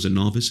person who's a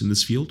novice in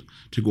this field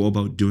to go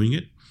about doing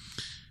it.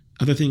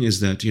 Other thing is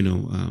that,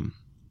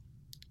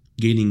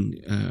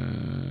 gaining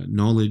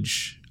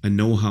knowledge and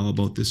know-how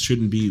about this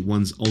shouldn't be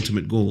one's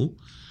ultimate goal.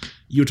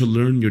 You're to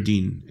learn your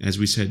deen. As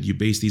we said, you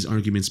base these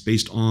arguments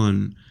based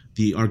on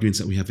the arguments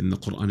that we have in the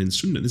Quran and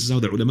Sunnah. This is how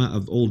the ulama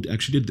of old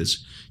actually did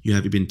this. You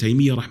have Ibn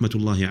Taymiyyah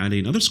rahmatullahi alayhi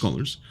and other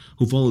scholars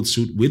who followed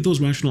suit with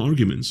those rational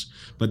arguments,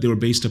 but they were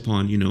based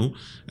upon, we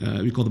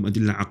call them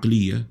adilla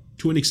aqliya.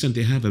 To an extent,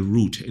 they have a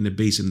root and a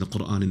base in the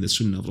Quran and the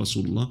Sunnah of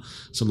Rasulullah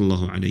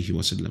sallallahu alayhi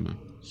wa sallam.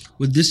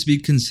 Would this be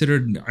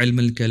considered ilm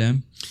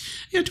al-kalam?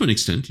 Yeah, to an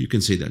extent, you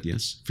can say that,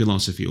 yes.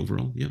 Philosophy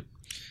overall, yeah.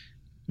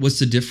 What's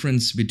the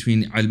difference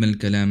between ilm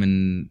al-kalam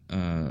and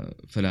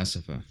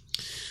falsafa?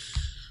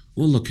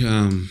 Well, look,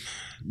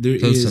 there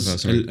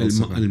is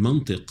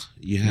al-mantiq.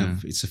 You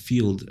have, it's a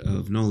field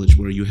of knowledge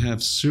where you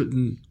have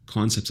certain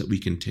concepts that we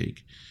can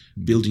take,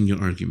 building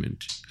your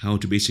argument, how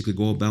to basically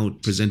go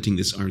about presenting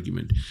this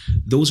argument.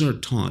 Those are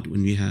taught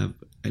when we have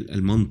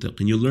al-mantiq,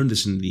 and you'll learn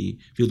this in the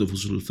field of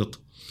usul al-fiqh.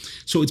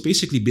 So it's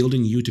basically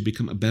building you to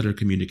become a better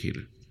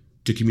communicator,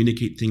 to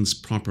communicate things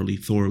properly,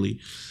 thoroughly.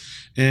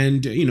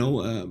 And,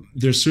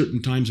 there are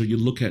certain times where you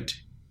look at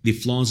the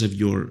flaws of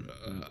your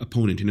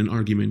opponent in an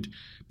argument,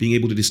 being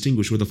able to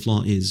distinguish where the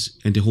flaw is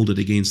and to hold it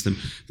against them.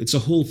 It's a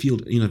whole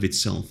field in of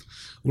itself.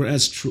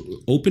 Whereas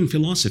open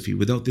philosophy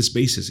without this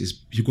basis is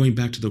you're going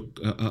back to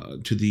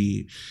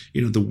the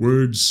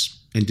words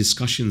and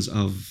discussions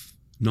of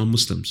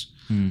non-Muslims,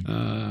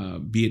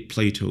 be it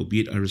Plato, be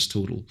it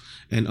Aristotle,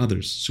 and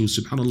others. So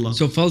subhanallah.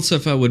 So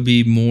falsafa would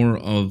be more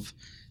of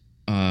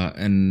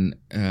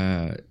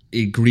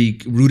a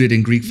Greek, rooted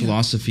in Greek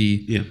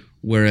philosophy. Yeah.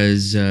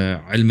 Whereas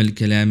ilm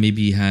al-kalam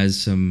maybe has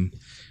some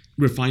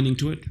refining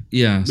to it.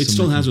 Yeah. It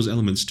still has those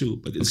elements too,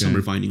 but it's some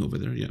refining over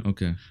there. Yeah.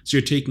 Okay. So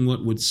you're taking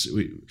what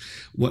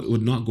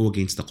would not go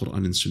against the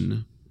Quran and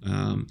Sunnah.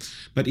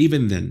 But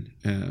even then,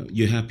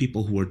 you have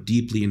people who are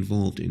deeply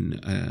involved in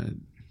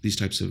these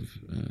types of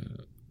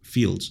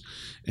fields,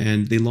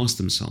 and they lost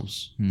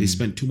themselves. They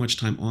spent too much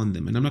time on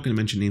them. And I'm not going to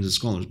mention names of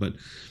scholars, but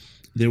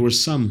there were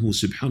some who,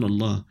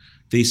 subhanallah,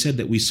 they said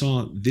that we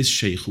saw this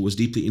sheikh who was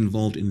deeply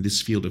involved in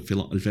this field of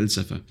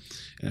al-falsafa,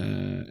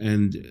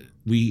 and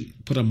we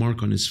put a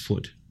mark on his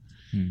foot,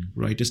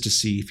 right, just to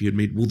see if he had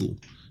made wudu.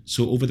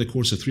 So over the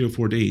course of 3 or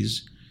 4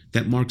 days,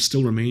 that mark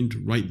still remained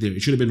right there.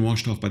 It should have been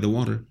washed off by the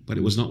water, but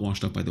it was not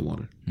washed off by the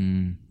water.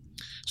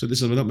 So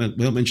this is without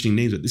mentioning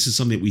names, but this is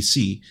something that we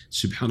see,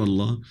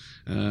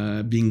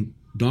 subhanallah, being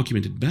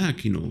documented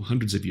back,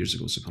 hundreds of years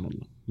ago,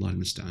 subhanallah, Allah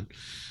al-musta'an.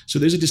 So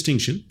there's a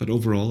distinction, but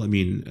overall,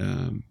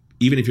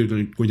 even if you're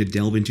going to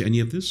delve into any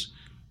of this,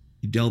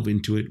 you delve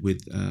into it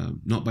with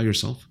not by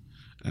yourself.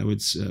 I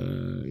would,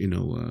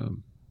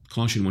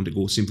 caution one to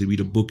go simply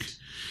read a book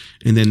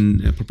and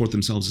then purport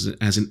themselves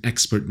as an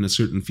expert in a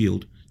certain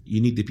field.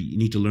 You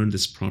need to learn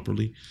this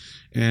properly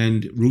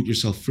and root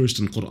yourself first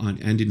in Quran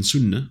and in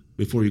Sunnah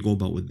before you go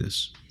about with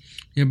this.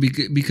 Yeah,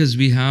 because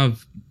we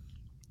have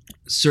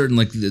certain,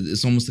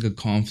 it's almost like a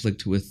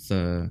conflict with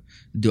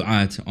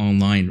du'at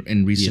online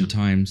in recent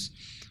times,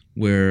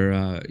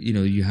 where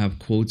you have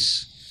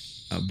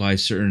quotes by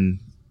certain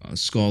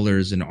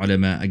scholars and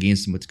ulama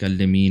against the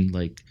mutakallimin,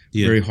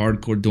 very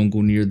hardcore, don't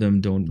go near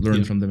them, don't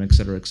learn from them,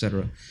 etc.,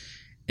 etc.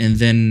 And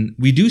then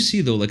we do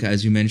see, though,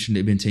 as you mentioned,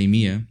 Ibn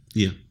Taymiyyah,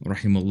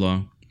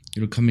 rahimahullah,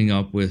 coming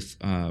up with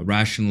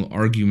rational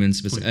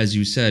arguments, but as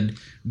you said,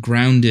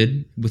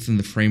 grounded within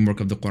the framework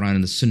of the Quran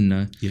and the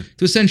Sunnah,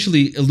 to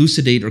essentially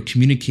elucidate or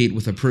communicate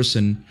with a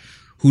person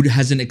who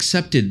hasn't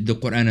accepted the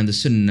Quran and the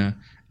Sunnah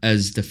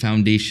as the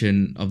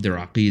foundation of their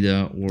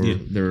aqidah or Yeah.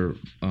 their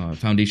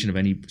foundation of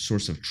any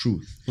source of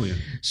truth. Oh yeah.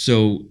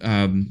 So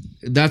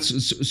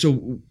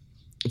so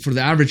for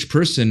the average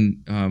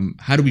person,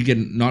 how do we get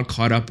not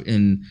caught up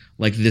in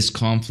like this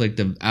conflict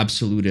of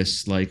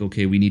absolutists? Like,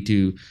 okay, we need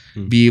to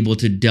be able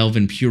to delve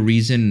in pure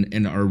reason,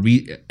 and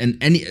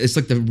it's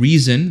like the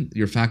reason,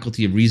 your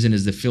faculty of reason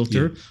is the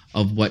filter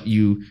of what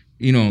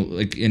you know,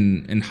 like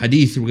in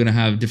hadith, we're going to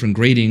have different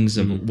gradings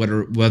of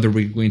whether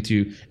we're going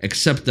to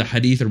accept the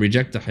hadith or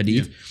reject the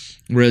hadith.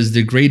 Whereas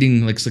the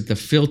grading, like, it's like the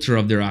filter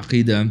of their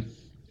aqidah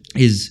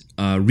is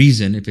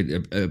reason. If it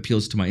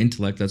appeals to my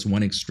intellect, that's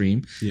one extreme,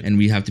 and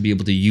we have to be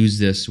able to use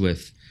this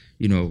with,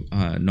 you know,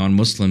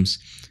 non-Muslims.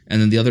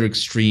 And then the other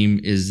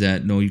extreme is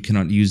that no, you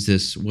cannot use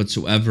this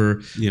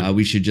whatsoever.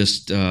 We should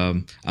just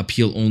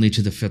appeal only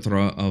to the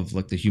fitrah of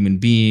like the human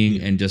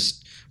being, and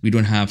just we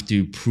don't have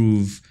to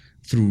prove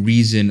through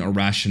reason or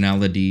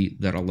rationality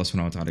that Allah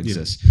subhanahu wa ta'ala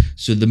exists.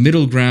 So the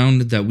middle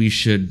ground that we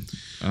should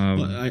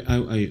Well,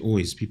 I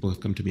always, people have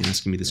come to me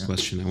asking me this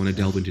question. I want to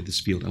delve into this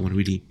field. I want to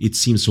really, it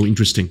seems so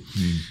interesting.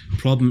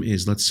 Problem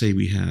is, let's say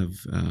we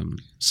have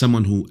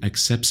someone who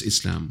accepts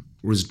Islam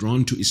or is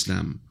drawn to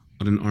Islam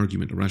on an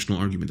argument, a rational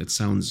argument that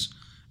sounds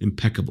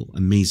impeccable,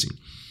 amazing.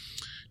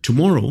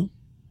 Tomorrow,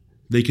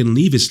 they can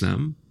leave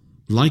Islam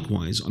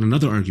likewise on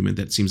another argument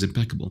that seems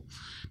impeccable,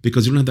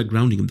 because you don't have that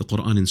grounding of the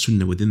Quran and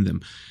Sunnah within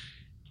them.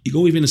 You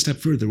go even a step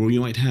further, where you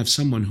might have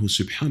someone who,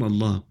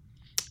 subhanAllah,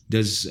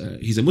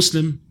 he's a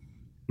Muslim,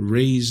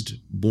 raised,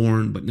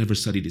 born, but never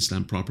studied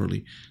Islam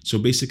properly. So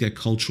basically a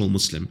cultural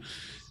Muslim.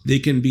 They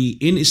can be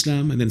in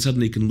Islam and then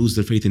suddenly can lose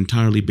their faith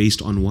entirely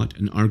based on what?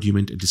 An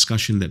argument, a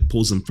discussion that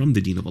pulls them from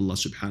the deen of Allah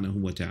subhanahu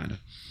wa ta'ala.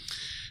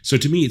 So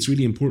to me, it's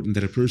really important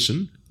that a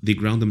person, they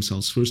ground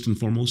themselves first and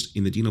foremost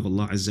in the deen of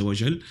Allah Azza wa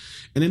Jal,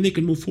 and then they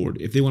can move forward.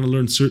 If they want to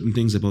learn certain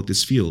things about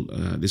this field,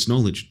 this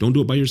knowledge, don't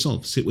do it by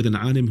yourself. Sit with an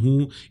alim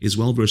who is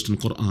well versed in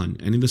Quran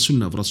and in the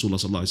Sunnah of Rasulullah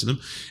sallallahu alaihi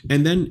wasallam.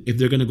 And then if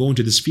they're going to go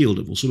into this field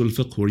of usul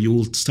al-fiqh, where you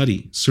will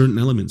study certain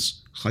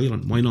elements,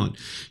 khayran, why not?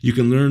 You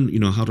can learn,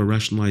 how to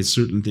rationalize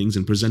certain things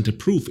and present a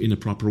proof in a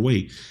proper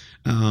way.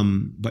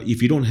 But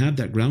if you don't have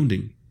that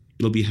grounding,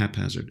 it'll be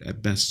haphazard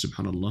at best,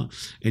 subhanAllah,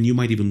 and you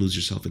might even lose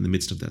yourself in the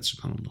midst of that,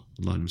 subhanAllah.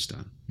 Allah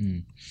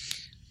al-musta'an.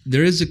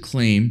 There is a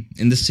claim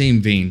in the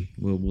same vein.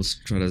 We'll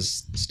try to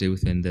stay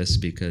within this,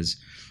 because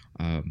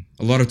a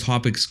lot of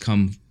topics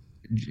come,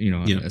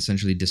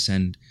 essentially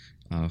descend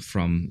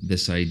from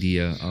this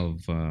idea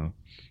of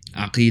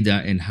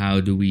aqidah and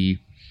how do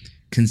we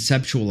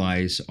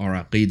conceptualize our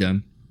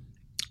aqidah.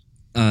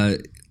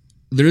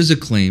 There is a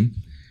claim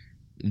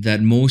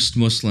that most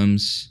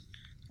Muslims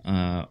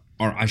are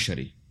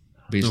Ash'ari.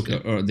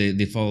 Or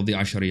they follow the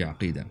Ash'ari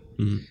aqidah.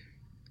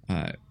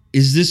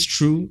 Is this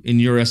true in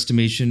your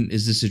estimation?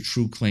 Is this a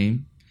true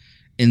claim?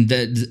 And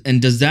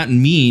does that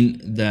mean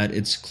that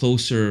it's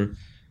closer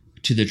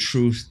to the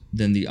truth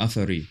than the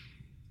Athari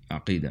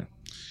aqidah?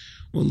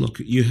 Well, look,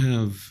 you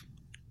have,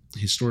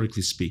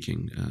 historically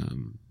speaking,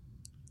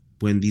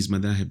 when these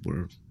madahib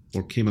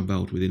came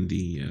about within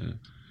the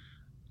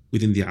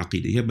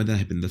aqidah, you have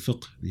madahib in the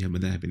fiqh, you have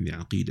madahib in the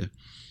aqidah.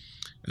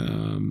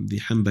 The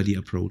Hanbali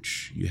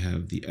approach, you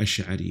have the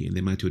Ash'ari and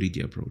the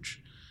Maturidi approach.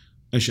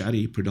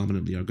 Ash'ari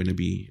predominantly are going to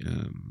be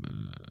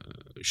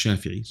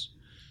Shafi'is.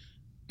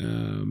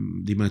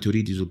 The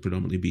Maturidis will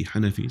predominantly be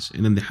Hanafis,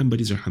 and then the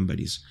Hanbalis are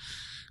Hanbalis.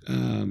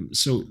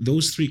 So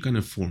those three kind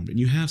of formed. And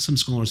you have some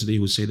scholars today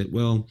who say that,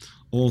 well,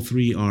 all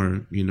three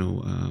are,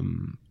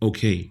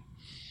 okay.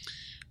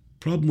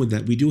 Problem with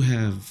that, we do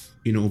have,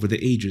 over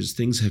the ages,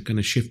 things have kind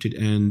of shifted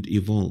and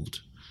evolved.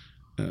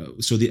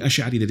 So the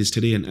Ash'ari that is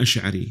today an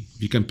Ash'ari,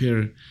 if you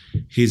compare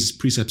his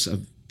precepts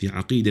of the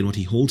Aqeedah and what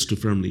he holds to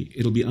firmly,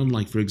 it'll be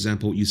unlike, for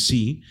example, what you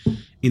see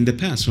in the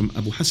past from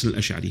Abu Hassan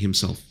al-Ash'ari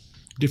himself.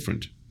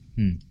 Different.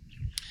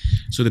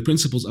 So the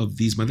principles of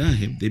these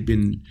madahib, they've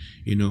been,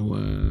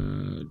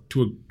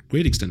 to a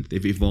great extent,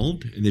 they've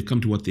evolved and they've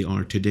come to what they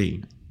are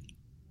today.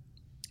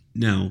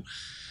 Now,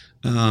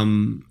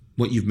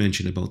 what you've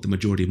mentioned about the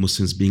majority of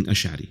Muslims being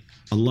Ash'ari,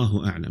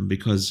 Allahu A'lam,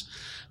 because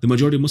the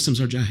majority of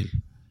Muslims are Jahil.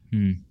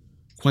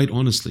 Quite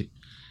honestly,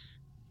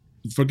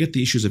 forget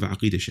the issues of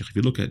Aqidah, Sheikh. If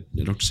you look at,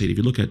 Dr. Said, if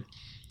you look at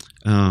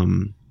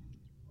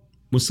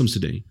Muslims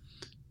today,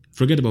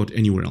 forget about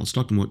anywhere else,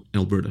 talking about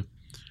Alberta,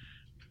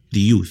 the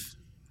youth,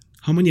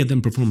 how many of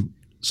them perform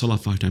Salah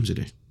 5 times a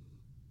day?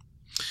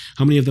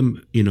 How many of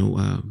them,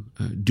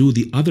 do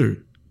the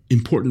other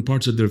important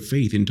parts of their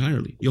faith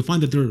entirely? You'll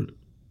find that they're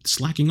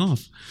slacking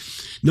off.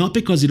 Not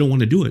because they don't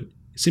want to do it,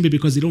 simply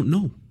because they don't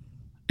know.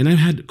 And I've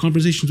had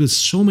conversations with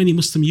so many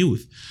Muslim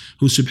youth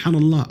who,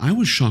 subhanAllah, I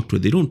was shocked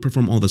with. They don't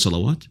perform all the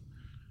salawat.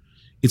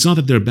 It's not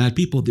that they're bad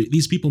people.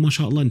 These people,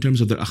 mashallah, in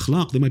terms of their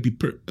akhlaq, they might be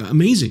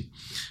amazing.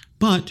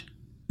 But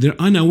they're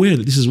unaware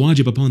that this is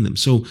wajib upon them.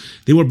 So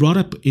they were brought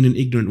up in an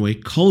ignorant way,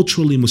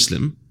 culturally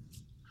Muslim.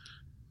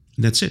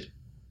 And that's it.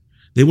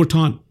 They were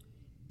taught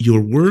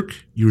your work,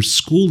 your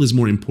school is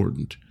more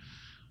important.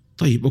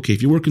 Okay,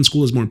 if your work in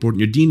school is more important,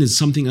 your deen is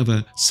something of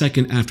a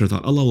second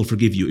afterthought. Allah will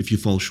forgive you if you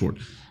fall short.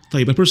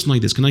 طيب, a person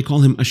like this, can I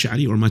call him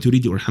Ash'ari or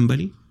Maturidi or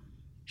Hanbali?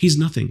 He's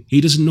nothing.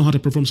 He doesn't know how to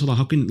perform salah.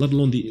 How can, let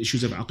alone the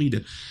issues of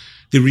aqidah?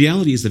 The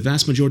reality is the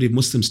vast majority of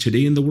Muslims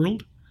today in the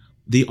world,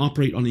 they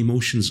operate on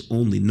emotions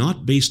only,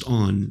 not based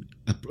on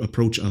an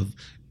approach of,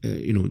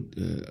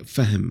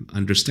 fahm,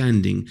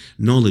 understanding,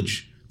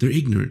 knowledge. They're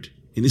ignorant.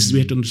 And this is, we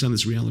have to understand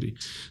this reality.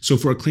 So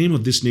for a claim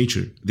of this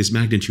nature, this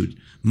magnitude,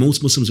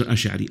 most Muslims are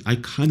Ash'ari. I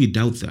highly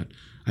doubt that.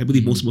 I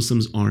believe most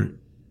Muslims are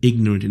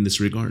ignorant in this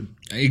regard.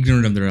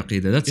 Ignorant of their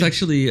aqidah. That's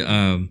actually,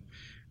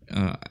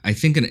 I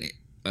think,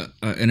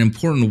 an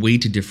important way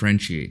to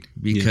differentiate,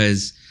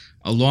 because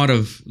a lot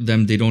of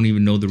them, they don't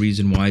even know the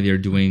reason why they're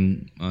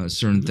doing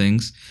certain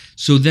things.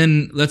 So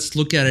then let's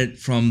look at it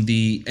from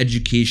the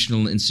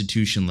educational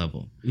institution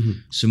level.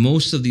 So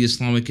most of the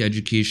Islamic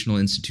educational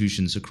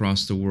institutions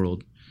across the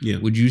world,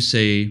 would you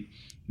say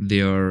they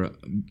are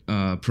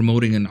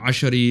promoting an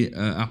Ash'ari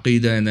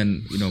aqidah, and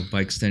then, by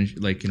extension,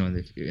 like,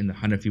 in the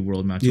Hanafi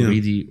world,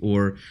 Maturidi,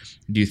 or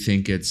do you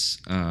think it's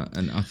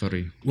an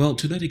Athari? Well,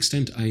 to that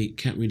extent, I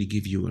can't really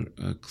give you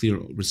a clear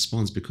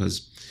response,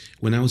 because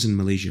when I was in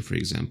Malaysia, for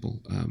example,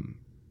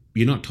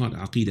 you're not taught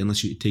aqidah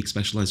unless you take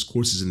specialized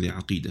courses in the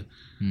aqidah.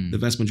 The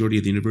vast majority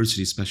of the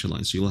universities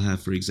specialize. So you'll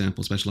have, for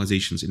example,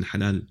 specializations in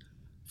halal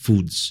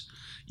foods.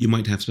 You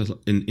might have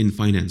in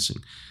financing.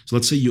 So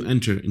let's say you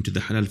enter into the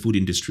halal food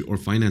industry or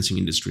financing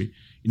industry,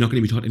 you're not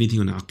going to be taught anything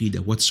on aqidah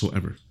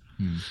whatsoever.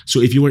 So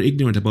if you were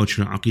ignorant about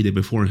your aqidah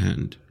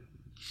beforehand,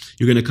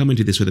 you're going to come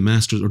into this with a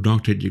master's or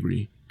doctorate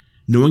degree,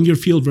 knowing your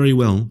field very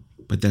well,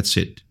 but that's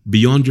it.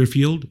 Beyond your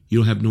field,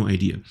 you'll have no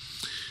idea.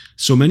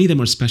 So many of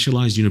them are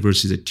specialized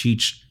universities that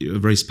teach a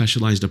very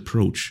specialized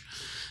approach.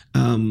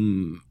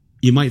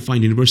 You might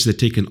find universities that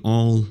take an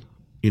all,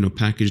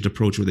 packaged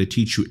approach where they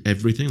teach you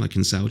everything, like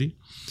in Saudi.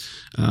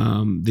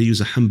 They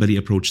use a Hanbali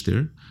approach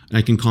there. And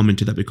I can comment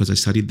to that because I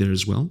studied there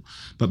as well.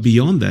 But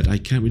beyond that, I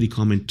can't really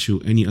comment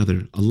to any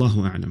other.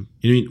 Allahu a'lam.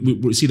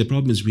 See, the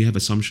problem is we have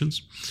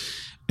assumptions.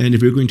 And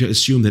if we're going to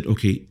assume that,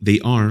 okay, they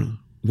are,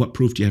 what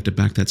proof do you have to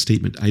back that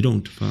statement? I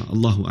don't.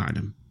 Allahu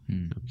a'lam.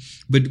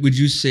 But would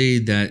you say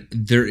that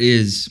there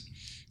is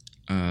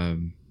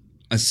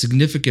a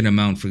significant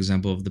amount, for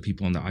example, of the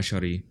people on the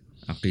Ash'ari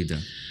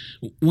aqidah?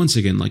 Once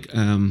again,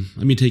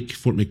 let me take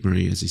Fort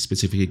McMurray as a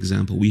specific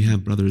example. We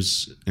have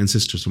brothers and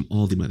sisters from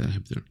all the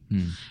madhahib there.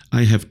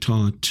 I have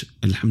taught,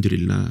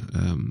 alhamdulillah,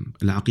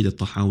 al-aqidah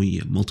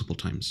al-tahawiyya multiple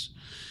times.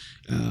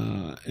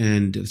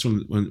 And it's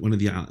one of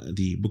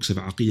the books of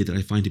aqidah that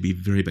I find to be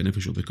very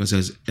beneficial, because it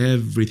has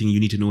everything you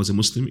need to know as a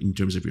Muslim in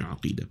terms of your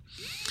aqidah.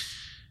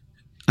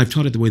 I've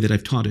taught it the way that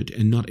I've taught it,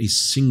 and not a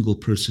single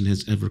person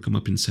has ever come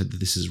up and said that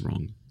this is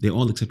wrong. They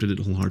all accepted it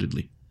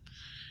wholeheartedly.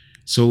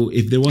 So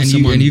if there was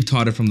someone... And you've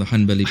taught it from the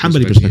Hanbali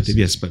perspective,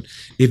 yes. But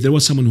if there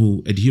was someone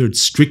who adhered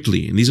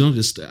strictly, and these are not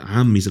just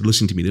ammis that are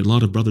listening to me, there are a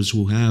lot of brothers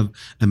who have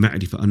a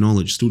ma'rifah, a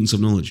knowledge, students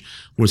of knowledge,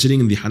 who are sitting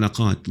in the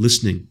halaqat,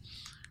 listening.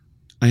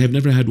 I have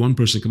never had one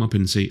person come up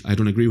and say, I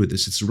don't agree with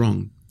this, it's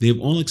wrong. They have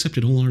all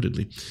accepted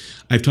wholeheartedly.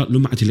 I've taught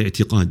Lum'at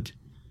al-i'tiqad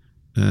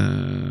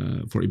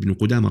for Ibn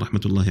Qudama,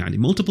 rahmatullahi alayhi,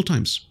 multiple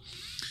times.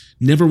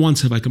 Never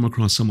once have I come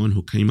across someone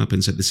who came up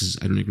and said,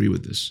 I don't agree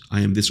with this,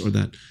 I am this or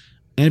that.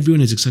 Everyone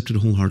has accepted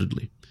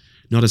wholeheartedly.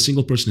 Not a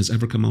single person has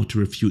ever come out to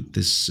refute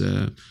this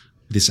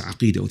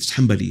aqidah. It's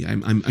Hanbali.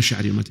 I'm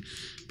Ash'ari.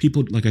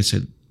 People, like I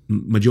said,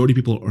 majority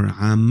people are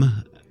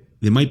Amma.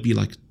 They might be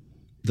like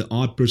the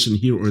odd person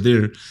here or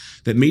there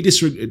that may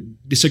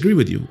disagree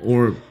with you,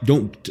 or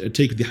don't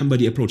take the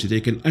Hanbali approach. They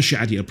take an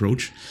Ash'ari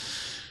approach.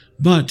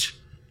 But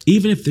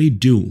even if they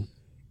do,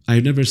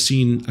 I've never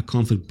seen a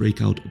conflict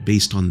break out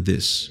based on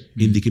this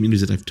in the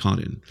communities that I've taught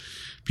in.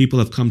 People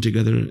have come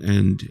together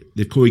and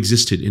they've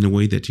coexisted in a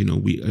way that,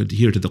 we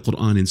adhere to the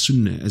Quran and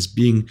Sunnah as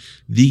being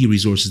the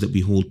resources that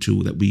we hold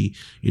to, that we,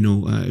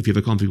 if you have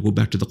a conflict, go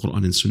back to the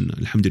Quran and Sunnah,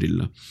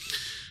 alhamdulillah.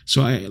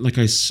 So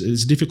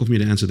it's difficult for me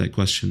to answer that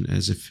question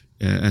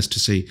as to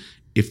say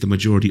if the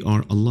majority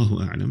are, Allahu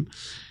a'lam.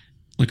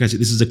 Like I said,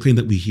 this is a claim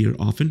that we hear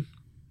often,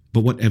 but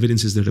what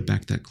evidence is there to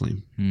back that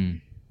claim?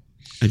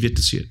 I've yet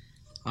to see it.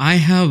 I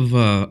have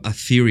a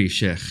theory,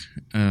 Sheikh,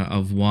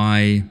 of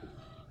why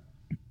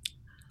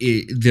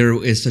there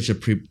is such a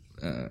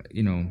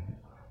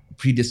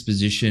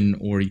predisposition,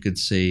 or you could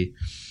say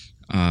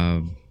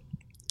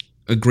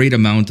a great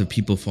amount of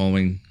people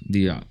following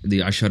the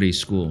Ash'ari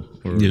school,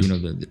 or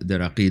their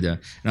aqidah.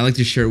 And I'd like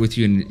to share it with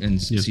you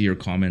and see your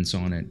comments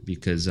on it,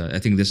 because I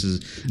think this is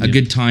a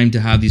good time to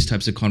have these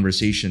types of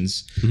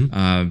conversations,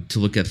 to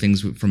look at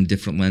things from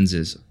different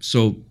lenses.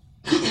 So,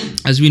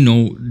 as we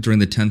know, during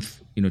the 10th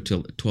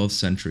till 12th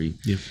century,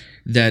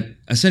 that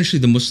essentially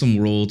the Muslim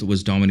world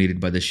was dominated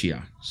by the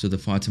Shia, so the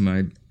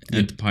Fatimid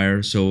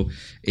Empire. So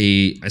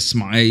a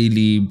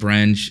Ismaili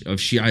branch of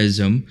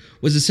Shiaism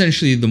was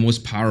essentially the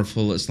most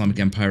powerful Islamic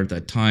empire at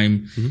that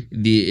time.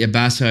 The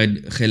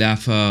Abbasid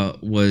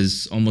Khilafah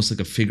was almost like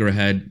a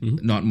figurehead,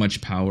 not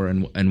much power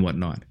and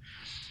whatnot.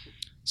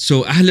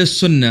 So Ahl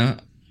Sunnah,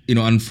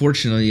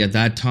 unfortunately at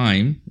that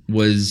time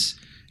was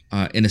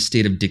in a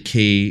state of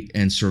decay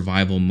and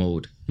survival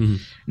mode.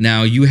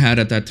 Now, you had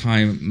at that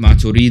time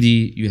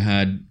Maturidi, you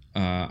had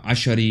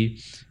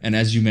Ashari, and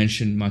as you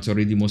mentioned,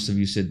 Maturidi. Most of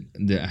you said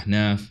the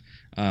Ahnaf,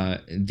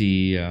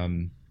 the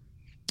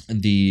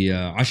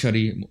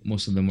Ashari.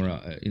 Most of them were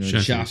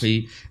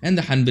Shafi, and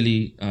the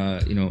Hanbali.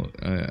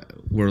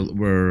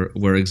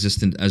 Were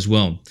existent as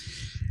well.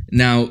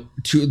 Now,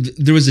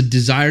 there was a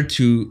desire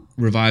to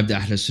revive the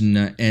Ahl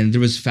Sunnah, and there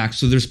was facts.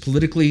 So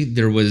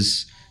there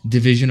was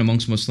division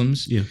amongst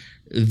Muslims. Yeah.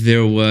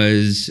 There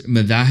was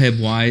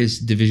madhahib-wise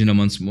division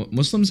amongst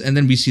Muslims, and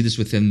then we see this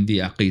within the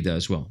Aqidah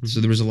as well. So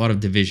there was a lot of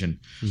division.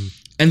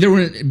 And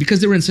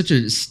because they were in such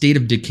a state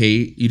of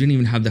decay, you didn't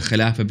even have the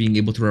Khilafah being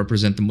able to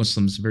represent the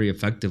Muslims very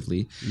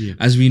effectively. Yeah.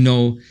 As we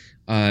know,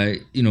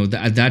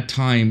 at that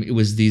time, it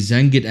was the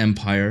Zangid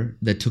Empire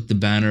that took the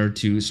banner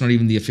to, it's not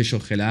even the official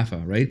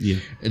Khilafah, right? Yeah.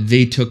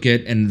 They took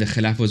it, and the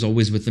Khilafah was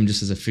always with them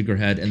just as a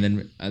figurehead, and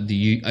then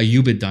the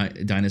Ayyubid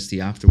dynasty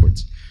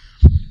afterwards.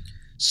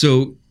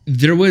 So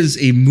there was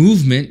a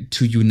movement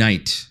to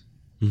unite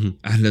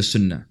Ahl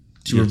Sunnah,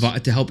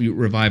 to help you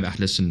revive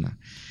Ahl Sunnah.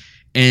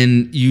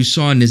 And you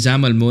saw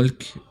Nizam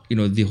al-Mulk,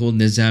 the whole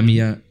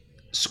Nizamiya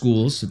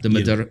schools, the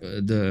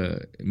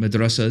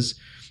madrasas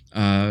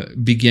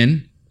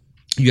begin.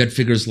 You had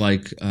figures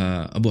like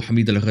Abu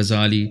Hamid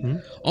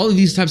al-Ghazali, all of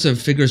these types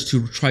of figures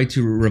to try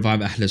to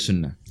revive Ahl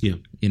Sunnah. Yeah.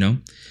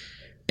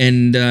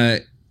 And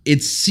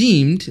it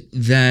seemed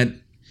that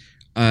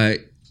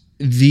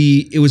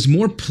it was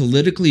more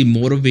politically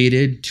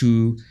motivated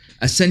to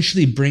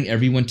essentially bring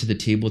everyone to the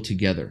table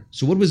together.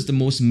 So what was the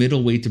most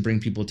middle way to bring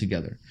people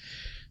together?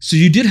 So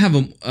you did have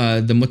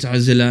the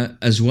Mu'tazila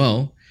as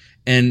well,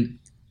 and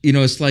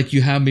it's like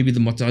you have maybe the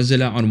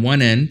Mu'tazila on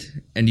one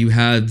end, and you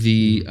had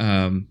the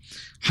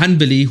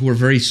Hanbali who were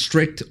very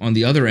strict on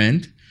the other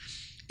end.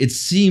 It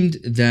seemed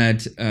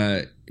that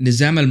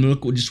Nizam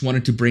al-Mulk just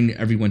wanted to bring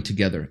everyone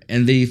together.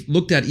 And they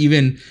looked at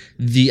even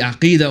the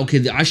Aqidah, okay,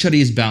 the Ashari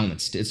is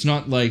balanced. It's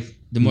not like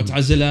the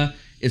Mu'tazila,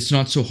 it's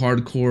not so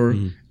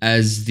hardcore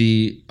as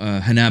the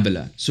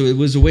Hanabila. So it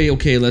was a way,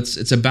 okay,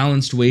 it's a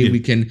balanced way we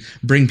can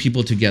bring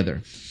people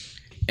together.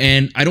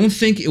 And I don't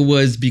think it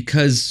was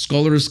because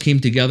scholars came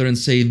together and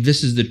say,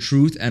 this is the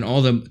truth, and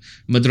all the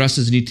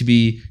madrasas need to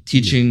be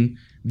teaching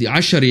the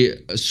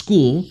Ashari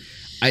school.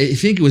 I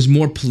think it was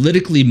more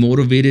politically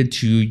motivated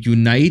to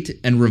unite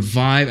and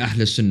revive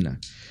Ahl Sunnah.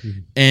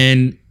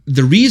 And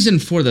the reason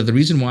for that, the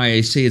reason why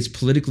I say it's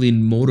politically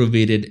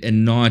motivated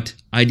and not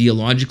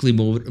ideologically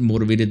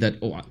motivated, that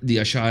the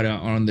Ash'ari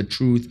are on the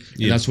truth,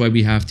 and that's why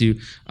we have to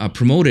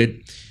promote it,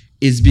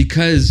 is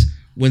because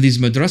when these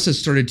madrasas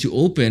started to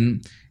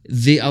open,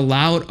 they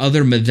allowed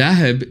other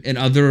madhahib and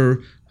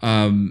other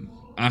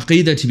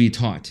aqidah to be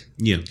taught.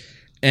 Yeah.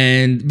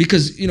 And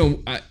because,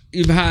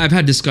 I've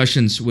had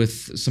discussions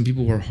with some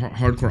people who are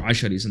hardcore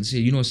Asharis and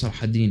say,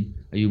 Salahuddin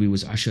Ayyubi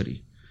was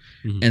Ashari.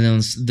 And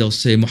then they'll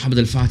say Muhammad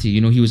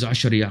al-Fatih, he was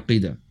Ashari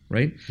Aqidah,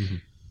 right?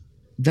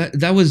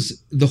 That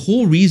was the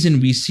whole reason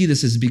we see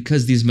this, is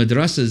because these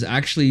madrasas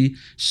actually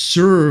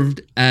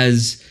served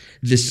as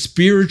the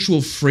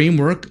spiritual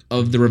framework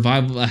of the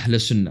revival of Ahl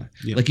Sunnah.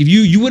 Yeah. Like if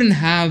you wouldn't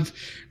have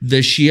the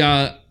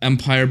Shia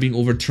empire being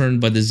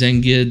overturned by the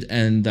Zangid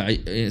and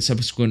the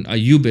subsequent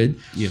Ayyubid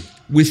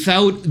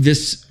without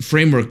this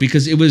framework,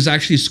 because it was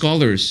actually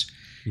scholars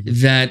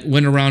that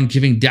went around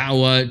giving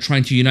da'wah,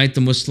 trying to unite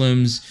the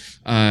Muslims,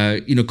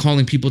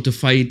 calling people to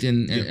fight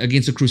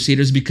against the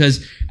Crusaders,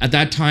 because at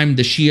that time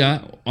the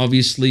Shia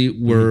obviously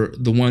were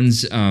the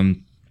ones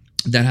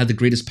that had the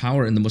greatest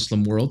power in the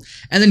Muslim world.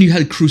 And then you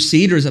had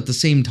Crusaders at the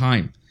same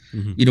time,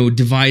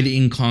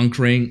 dividing,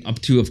 conquering, up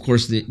to, of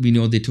course, we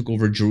know they took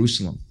over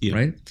Jerusalem,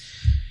 right?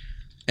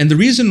 And the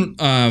reason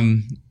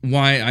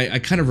why I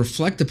kind of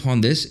reflect upon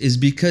this is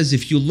because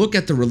if you look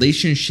at the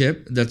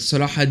relationship that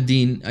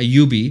Salahuddin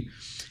Ayyubi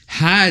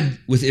had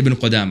with Ibn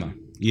Qudama.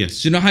 Yes.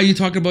 So you know how you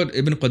talk about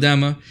Ibn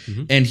Qudama,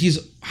 and he's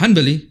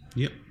Hanbali,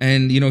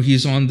 and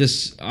he's on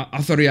this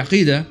Athari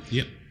Aqidah.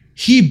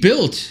 He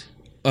built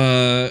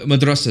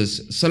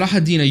madrasas.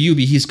 Salahuddin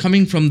Ayyubi, he's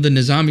coming from the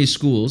Nizami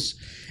schools,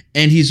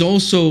 and he's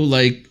also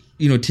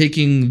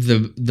taking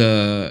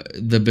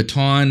the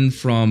baton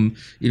from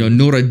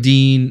Nur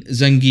ad-Din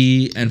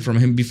Zangi, and from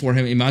him before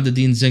him Imad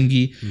ad-Din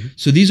Zangi.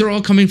 So these are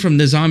all coming from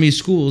Nizami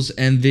schools,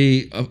 and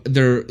they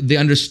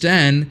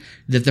understand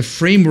that the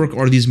framework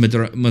are these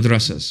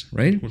madrasas,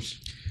 right? Of course.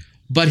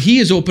 But he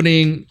is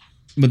opening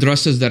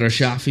madrasas that are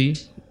Shafi.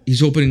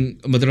 He's opening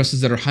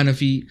madrasas that are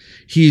Hanafi.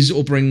 He's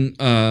opening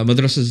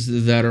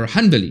madrasas that are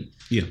Hanbali.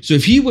 Yeah. So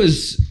if he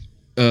was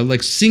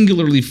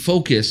singularly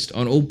focused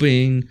on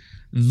opening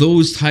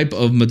those type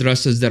of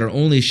madrasas that are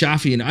only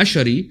Shafi and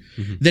Ashari,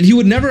 then he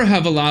would never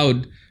have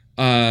allowed,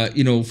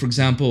 for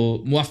example,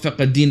 Muwaffaq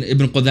ad-Din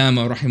Ibn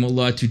Qudama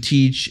rahimahullah to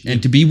teach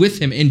and to be with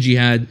him in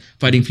jihad,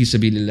 fighting fi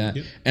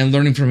sabilillah, and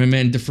learning from him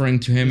and deferring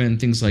to him and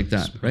things like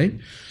that, right?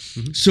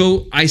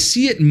 So I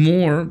see it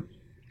more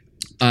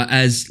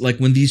as like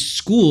when these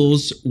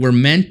schools were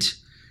meant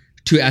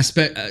to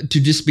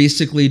just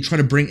basically try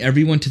to bring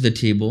everyone to the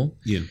table.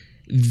 Yeah.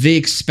 They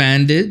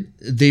expanded,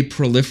 they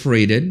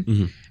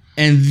proliferated,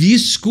 and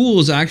these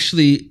schools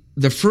actually,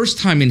 the first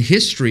time in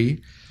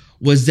history,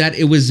 was that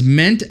it was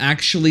meant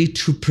actually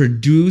to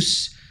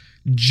produce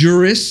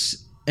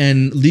jurists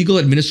and legal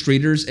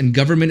administrators and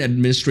government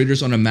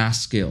administrators on a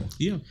mass scale.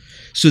 Yeah.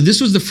 So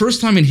this was the first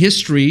time in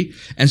history.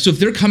 And so if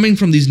they're coming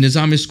from these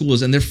Nizami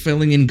schools and they're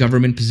filling in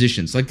government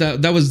positions, like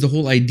that was the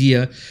whole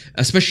idea,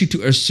 especially to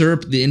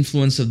usurp the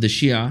influence of the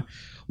Shia,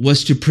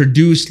 was to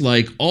produce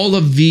like all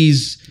of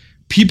these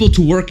people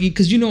to work,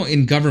 because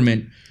in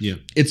government,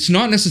 it's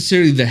not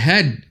necessarily the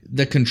head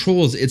that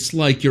controls, it's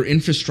like your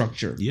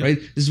infrastructure, right?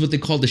 This is what they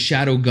call the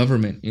shadow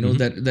government,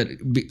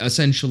 that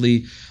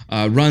essentially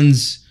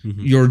runs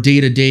your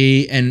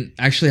day-to-day and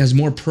actually has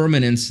more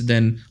permanence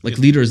than like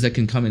leaders that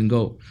can come and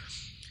go.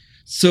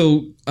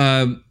 So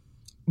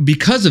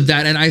because of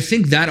that, and I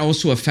think that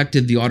also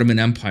affected the Ottoman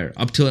Empire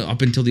up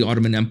until the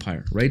Ottoman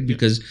Empire, right?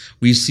 Because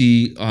we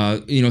see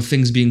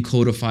things being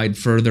codified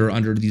further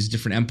under these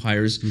different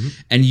empires,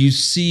 and you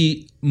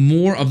see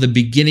more of the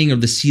beginning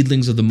of the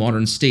seedlings of the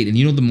modern state. And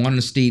the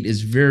modern state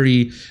is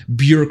very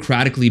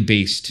bureaucratically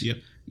based,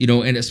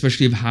 and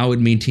especially of how it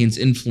maintains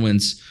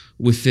influence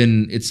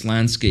within its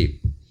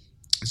landscape.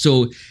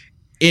 So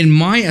in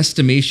my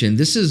estimation,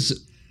 this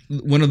is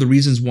one of the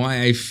reasons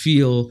why I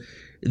feel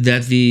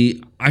that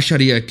the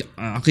Ash'ari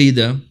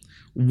Aqidah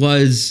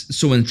was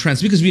so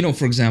entrenched, because we know,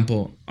 for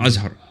example,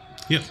 Azhar,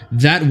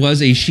 that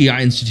was a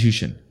Shia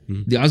institution.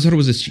 The Azhar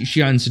was a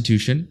Shia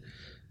institution.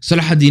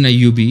 Salah ad-Din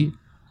Ayyubi,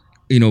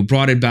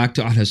 brought it back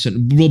to Ahl Sunnah.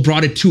 Well,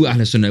 brought it to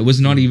Ahl Sunnah. It was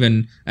not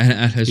even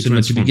Ahl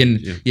Sunnah to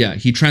begin.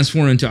 He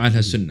transformed into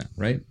Ahl Sunnah,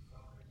 right?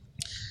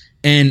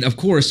 And of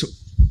course,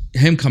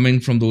 him coming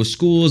from those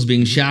schools,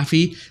 being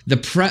Shafi,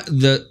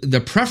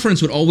 the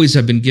preference would always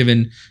have been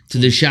given to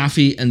the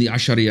Shafi and the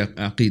Ash'ari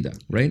Aqidah,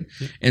 right?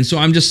 And so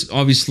I'm just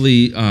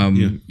obviously,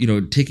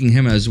 taking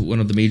him as one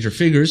of the major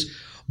figures.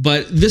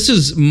 But this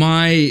is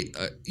my,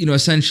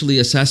 essentially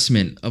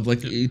assessment of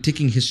like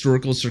taking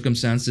historical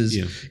circumstances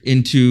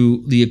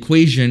into the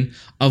equation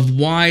of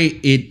why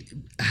it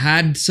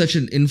had such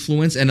an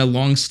influence and a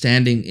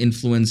long-standing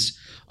influence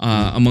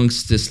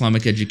amongst the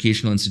Islamic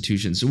educational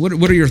institutions. So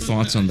what are your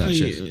thoughts on that,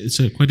 Sheikh? It's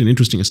quite an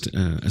interesting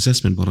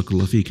assessment,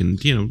 Barakallah Feek, and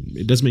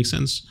it does make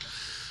sense.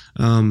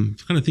 Kind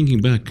of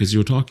thinking back, because you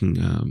were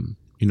talking,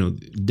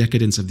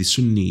 decadence of the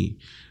Sunni,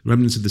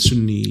 remnants of the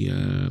Sunni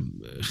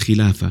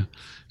Khilafah,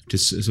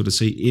 so to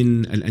say,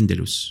 in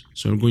Al-Andalus.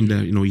 So I'm going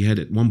there, you had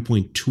at one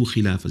point 2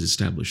 Khilafahs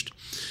established.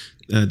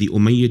 The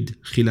Umayyad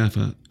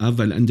Khilafah of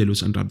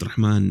Al-Andalus under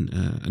Abdurrahman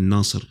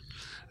al-Nasir,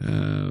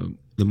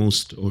 the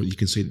most, or you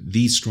can say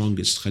the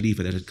strongest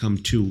Khalifa that had come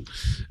to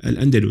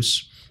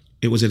Al-Andalus.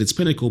 It was at its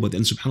pinnacle, but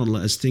then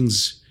subhanAllah, as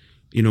things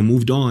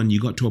moved on, you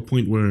got to a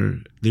point where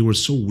they were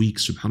so weak,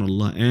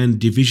 subhanAllah, and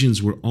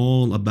divisions were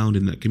all abound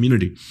in that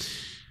community.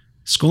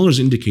 Scholars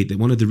indicate that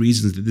one of the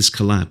reasons that this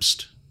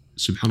collapsed,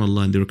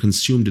 subhanAllah, and they were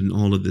consumed in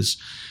all of this,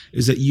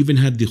 is that you even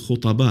had the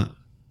khutaba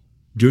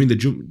during the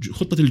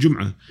khutbah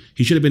al-Jum'ah.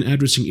 He should have been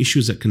addressing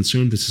issues that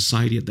concerned the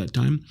society at that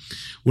time,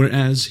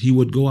 whereas he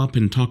would go up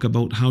and talk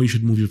about how you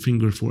should move your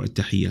finger for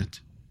at-tahiyyat.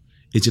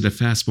 Is it a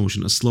fast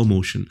motion, a slow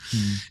motion?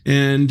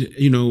 And,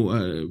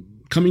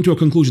 coming to a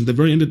conclusion, at the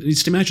very end,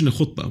 just imagine a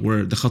khutbah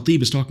where the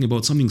khatib is talking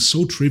about something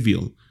so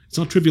trivial. It's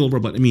not trivial,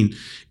 but I mean,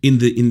 in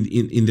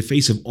the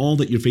face of all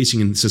that you're facing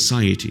in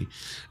society,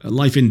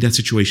 life and death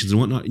situations and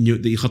whatnot,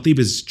 the khatib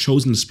is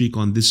chosen to speak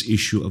on this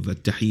issue of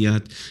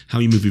at-tahiyyat, how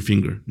you move your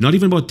finger. Not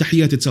even about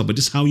tahiyyat itself, but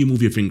just how you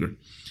move your finger.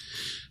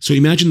 So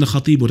imagine the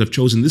khatib would have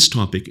chosen this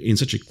topic in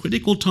such a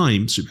critical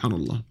time,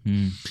 subhanAllah.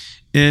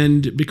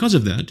 And because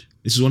of that,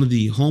 this is one of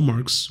the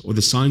hallmarks or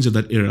the signs of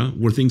that era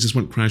where things just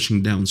went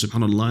crashing down,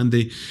 subhanAllah, and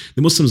the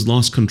Muslims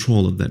lost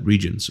control of that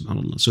region,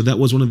 subhanAllah. So that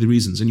was one of the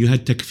reasons. And you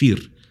had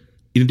takfir.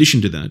 In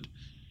addition to that,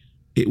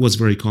 it was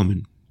very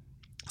common.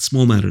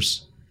 Small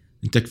matters.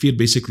 And takfir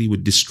basically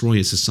would destroy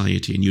a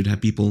society, and you'd have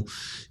people,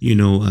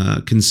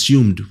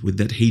 consumed with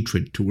that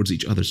hatred towards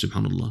each other,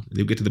 subhanAllah.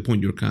 They'll get to the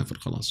point you're kafir,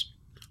 khalas.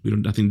 We don't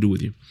have nothing to do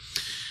with you.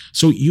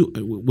 So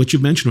what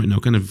you've mentioned right now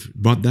kind of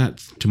brought that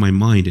to my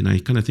mind, and I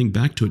kind of think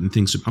back to it and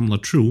think,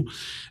 subhanAllah, true.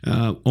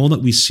 All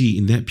that we see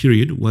in that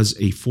period was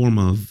a form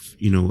of,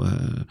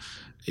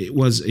 it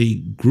was a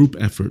group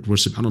effort where,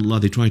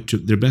 subhanAllah, they tried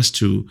their best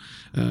to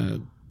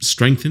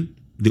strengthen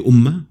the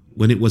ummah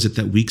when it was at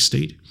that weak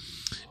state.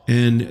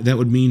 And that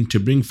would mean to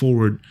bring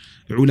forward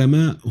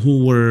ulama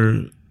who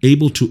were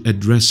able to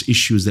address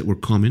issues that were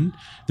common.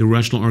 There were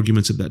rational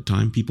arguments at that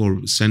time. People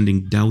were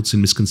sending doubts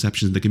and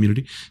misconceptions in the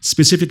community,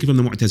 specifically from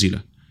the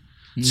Mu'tazila.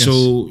 Yes.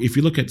 So if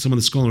you look at some of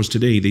the scholars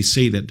today, they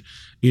say that,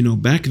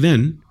 back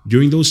then,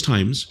 during those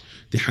times,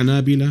 the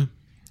Hanabila,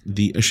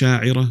 the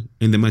Asha'ira,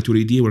 and the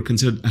Maturidiyya were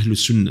considered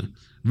Ahlus Sunnah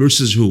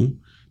versus who?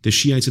 The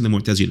Shiites and the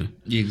Mu'tazila.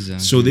 Exactly.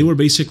 So they were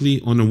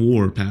basically on a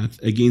war path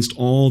against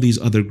all these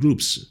other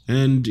groups.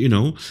 And,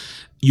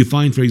 you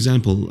find, for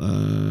example,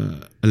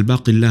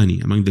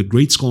 Al-Baqillani, among the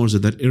great scholars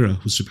of that era,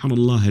 who,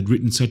 subhanAllah, had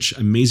written such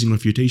amazing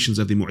refutations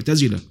of the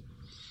Mu'tazila.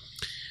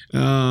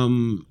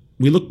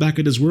 We look back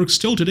at his work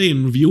still today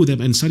and review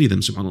them and study them,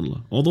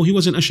 subhanAllah. Although he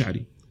was an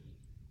Ash'ari,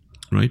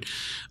 right?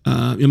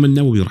 Imam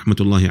al-Nawawi,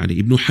 rahmatullahi alayhi,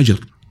 Ibn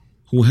Hajar,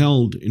 who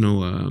held,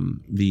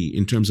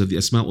 in terms of the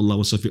Asma'ullah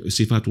wa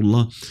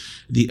Sifatullah,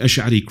 the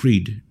Ash'ari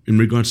creed in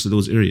regards to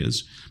those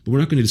areas. But we're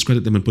not going to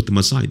discredit them and put them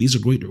aside. These are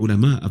great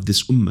ulama of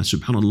this ummah,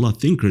 subhanAllah,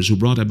 thinkers who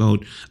brought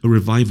about a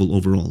revival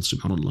overall,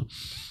 subhanAllah.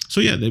 So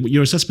yeah,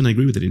 your assessment, I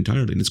agree with it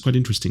entirely. And it's quite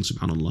interesting,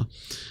 subhanAllah,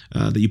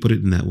 that you put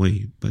it in that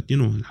way. But,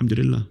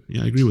 alhamdulillah,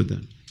 yeah, I agree with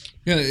that.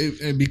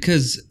 Yeah,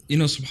 because,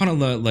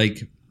 subhanAllah,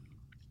 like,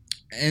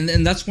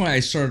 and that's why I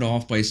started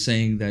off by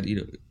saying that,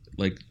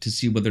 like, to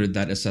see whether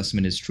that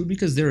assessment is true,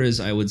 because there is,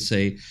 I would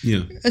say,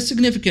 a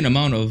significant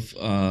amount of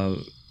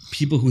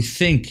people who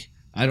think,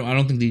 I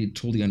don't think they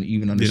totally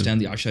even understand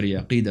the Ash'ari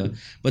Aqidah,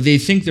 but they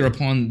think they're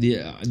upon the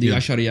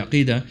Ash'ari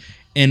Aqidah.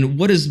 And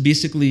what is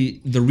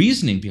basically the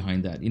reasoning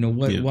behind that?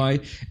 Why?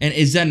 And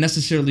is that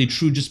necessarily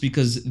true just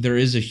because there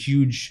is a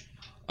huge,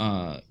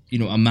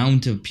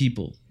 amount of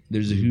people?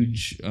 There's a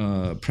huge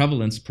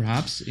prevalence,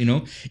 perhaps.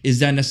 Is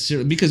that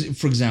necessarily because,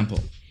 for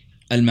example,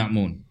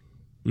 Al-Ma'mun,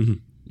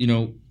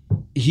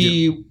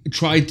 he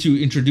tried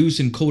to introduce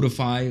and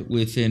codify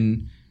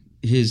within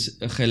his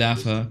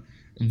Khilafah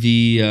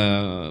the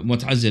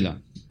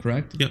Mu'tazila,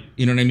 correct? Yeah.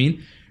 You know what I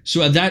mean?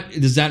 So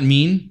does that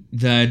mean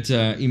that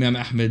Imam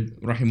Ahmad,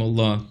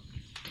 rahimahullah,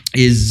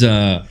 is,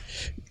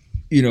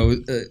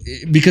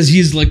 because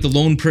he's like the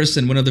lone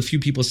person, one of the few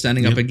people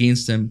standing up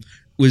against him,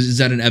 is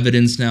that an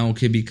evidence now?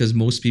 Okay, because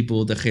most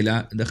people, the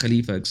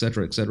Khalifa,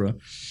 etc., etc.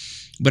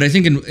 But I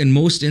think in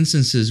most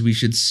instances we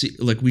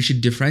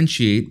should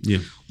differentiate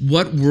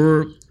what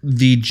were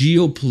the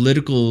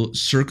geopolitical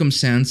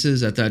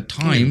circumstances at that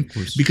time,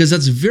 because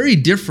that's very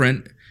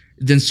different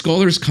than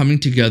scholars coming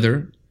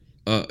together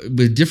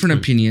with different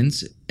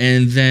opinions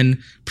and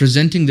then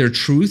presenting their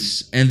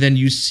truths, and then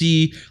you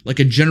see like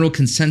a general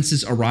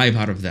consensus arrive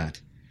out of that.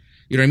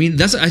 You know what I mean?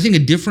 That's, I think, a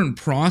different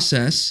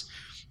process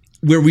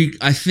where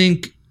I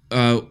think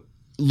a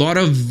lot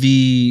of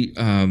the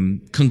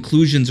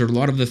conclusions or a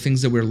lot of the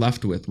things that we're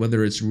left with,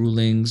 whether it's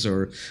rulings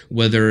or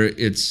whether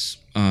it's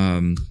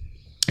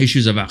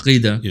issues of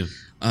aqidah,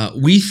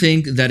 we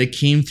think that it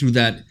came through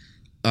that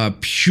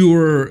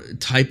pure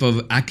type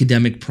of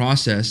academic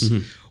process,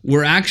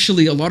 where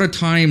actually a lot of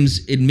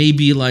times it may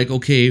be like,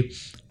 okay,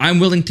 I'm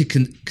willing to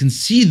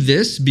concede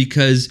this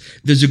because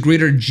there's a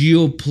greater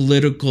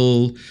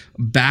geopolitical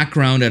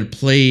background at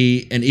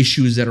play and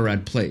issues that are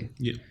at play.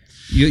 Yeah.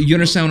 You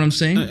understand what I'm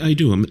saying? I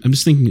do. I'm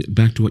just thinking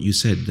back to what you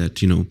said, that,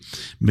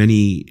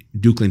 many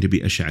do claim to be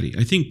Ash'ari.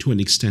 I think to an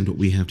extent what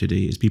we have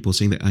today is people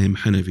saying that I am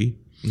Hanafi,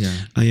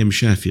 I am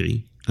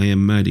Shafi'i, I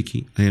am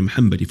Maliki, I am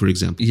Hanbali, for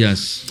example.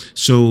 Yes.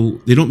 So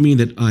they don't mean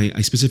that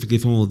I specifically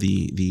follow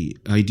the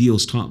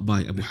ideals taught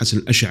by Abu Hasan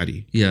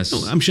al-Ash'ari. Yes.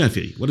 No, I'm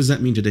Shafi'i. What does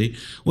that mean today?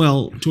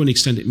 Well, to an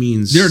extent it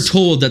means... They're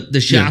told that the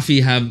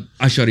Shafi'i have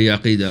Ash'ari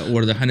Aqidah,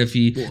 or the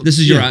Hanafi... This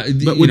is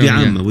but with the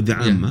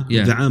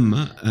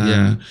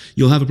Amma,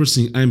 you'll have a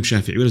person saying, I'm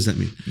Shafi'i. What does that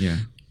mean? Yeah.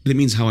 That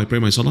means how I pray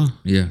my salah.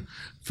 Yeah.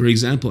 For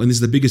example, and this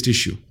is the biggest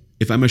issue.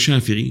 If I'm a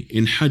Shafi'i,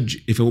 in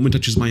Hajj, if a woman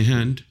touches my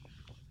hand,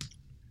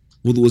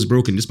 wudu is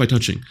broken just by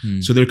touching.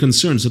 So they're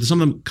concerned. So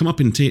some of them come up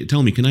and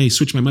tell me, can I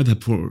switch my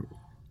madhab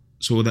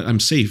so that I'm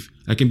safe?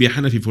 I can be a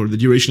Hanafi for the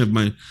duration of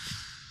my...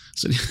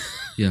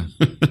 Yeah.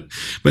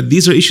 But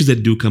these are issues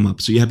that do come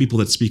up. So you have people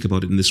that speak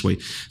about it in this way.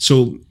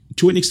 So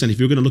to an extent, if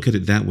you're going to look at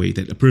it that way,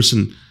 that a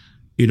person,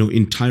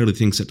 entirely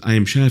thinks that I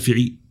am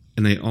Shafi'i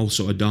and I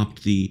also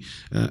adopt the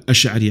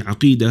Ash'ari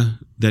Aqidah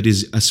that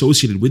is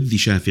associated with the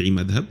Shafi'i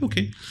madhab,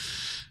 okay.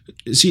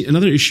 See,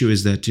 another issue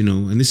is that,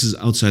 and this is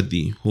outside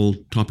the whole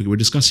topic we're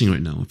discussing right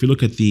now. If you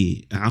look at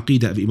the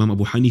Aqidah of Imam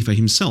Abu Hanifa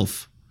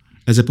himself,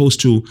 as opposed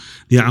to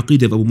the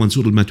Aqidah of Abu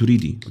Mansur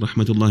al-Maturidi,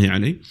 rahmatullahi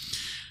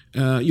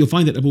alayh, you'll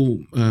find that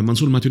Abu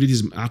Mansur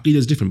al-Maturidi's Aqidah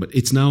is different, but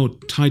it's now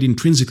tied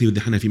intrinsically with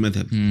the Hanafi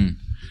madhab.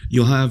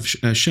 You'll have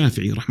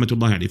Shafi'i,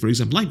 rahmatullahi alayh, for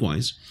example,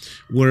 likewise,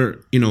 where,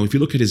 if you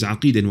look at his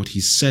Aqidah and what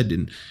he said,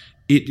 and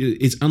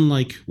it's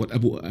unlike what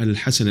Abu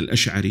al-Hasan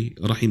al-Ash'ari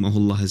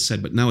rahimahullah has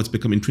said, but now it's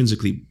become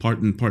intrinsically part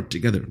and part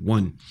together,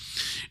 one.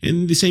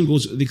 And the same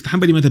goes, the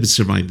Hanbali madhab has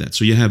survived that.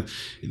 So you have,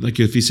 like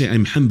if you say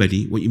I'm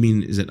Hanbali, what you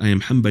mean is that I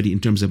am Hanbali in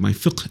terms of my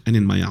fiqh and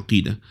in my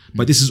aqidah.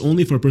 But this is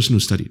only for a person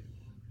who studied,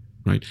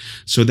 right?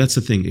 So that's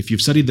the thing. If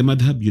you've studied the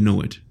madhab, you know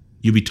it.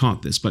 You'll be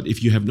taught this. But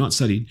if you have not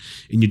studied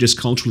and you're just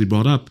culturally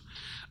brought up,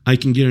 I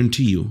can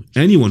guarantee you,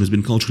 anyone who's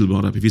been culturally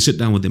brought up, if you sit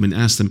down with them and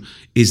ask them,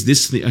 is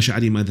this the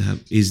Ash'ari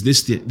madhab? Is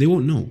this they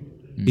won't know.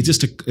 It's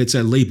just it's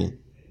a label.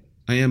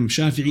 I am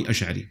Shafi'i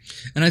Ash'ari.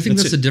 And I think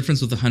that's the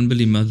difference with the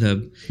Hanbali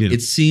madhab. Yeah.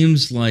 It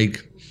seems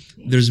like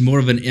there's more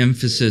of an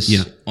emphasis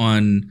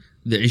on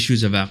the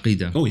issues of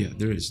aqidah. Oh yeah,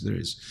 there is.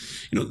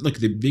 Like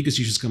the biggest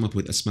issues come up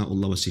with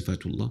Asma'ullah wa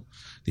Sifatullah,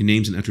 the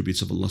names and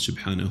attributes of Allah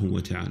subhanahu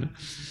wa ta'ala.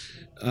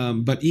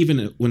 But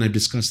even when I've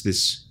discussed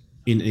this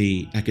in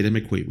a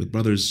academic way with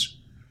brothers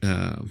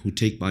who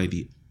take by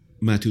the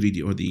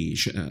Maturidi or the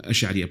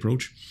Ash'ari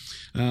approach,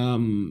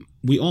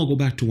 we all go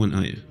back to one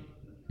ayah.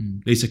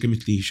 لَيْسَ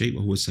كَمِثْلِهِ شَيْءٌ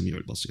وَهُوَ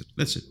السَّمِيعُ الْبَصِيرُ.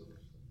 That's it.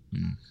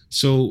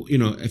 So,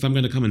 if I'm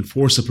going to come and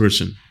force a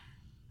person,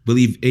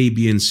 believe A,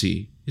 B, and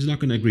C, He's not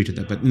going to agree to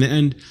that. But in the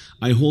end,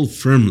 I hold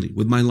firmly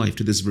with my life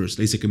to this verse.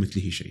 لَيْسَ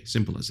كَمِثْلِهِ شَيْءٌ.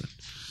 Simple as that.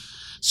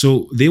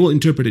 So they will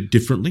interpret it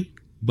differently.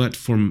 But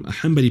from a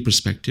Hanbali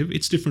perspective,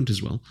 it's different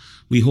as well.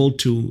 We hold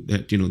to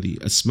that, the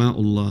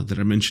Asma'ullah that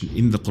are mentioned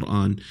in the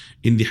Quran,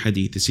 in the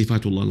Hadith, the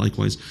Sifatullah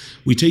likewise.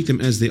 We take them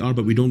as they are,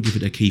 but we don't give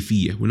it a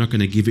kayfiyah. We're not going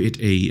to give it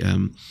a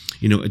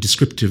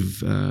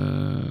descriptive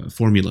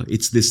formula.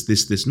 It's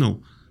this.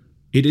 No.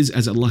 It is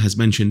as Allah has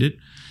mentioned it.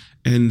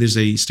 And there's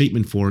a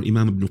statement for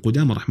Imam Ibn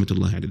Qudama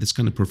rahmatullahi alayhi that's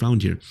kind of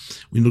profound here.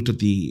 We looked at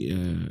the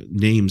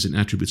names and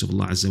attributes of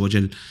Allah Azza wa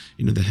Jal,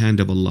 the hand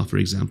of Allah, for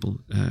example,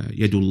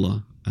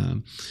 Yadullah,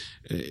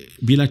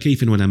 bila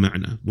kayfin wala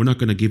ma'na. We're not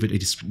going to give it a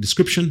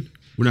description.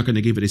 We're not going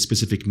to give it a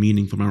specific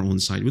meaning from our own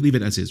side. We leave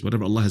it as is.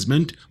 Whatever Allah has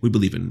meant, we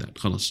believe in that.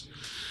 Khalas.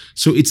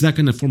 So it's that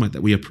kind of format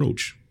that we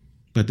approach.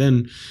 But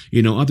then,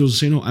 others will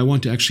say, no, I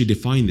want to actually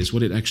define this,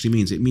 what it actually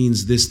means. It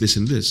means this, this,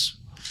 and this.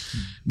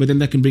 But then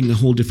that can bring a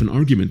whole different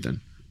argument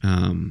then.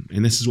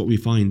 And this is what we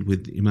find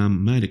with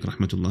Imam Malik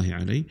rahmatullahi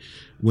alayhi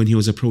when he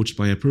was approached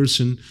by a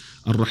person,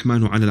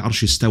 Ar-Rahmanu ala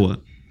al-arshi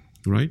istawa,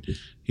 right?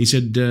 He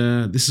said,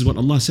 this is what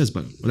Allah says,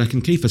 but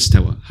walakin kayfa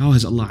istawa? How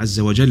has Allah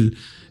Azza wa Jal,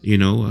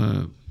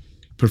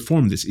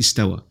 performed this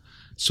istawa?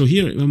 So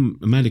here Imam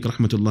Malik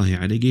rahmatullahi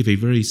alayhi gave a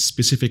very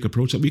specific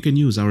approach that we can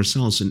use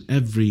ourselves in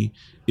every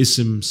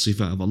ism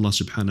sifa of Allah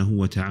subhanahu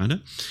wa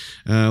ta'ala,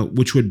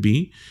 which would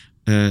be,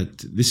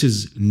 this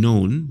is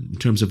known in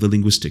terms of the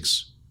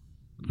linguistics.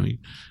 Right,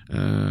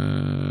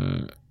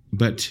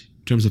 but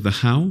in terms of the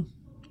how,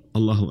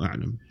 Allahu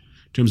A'lam. In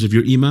terms of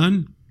your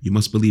iman, you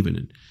must believe in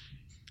it.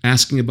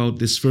 Asking about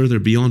this further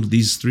beyond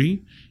these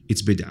three,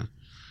 it's bid'ah.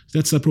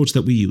 That's the approach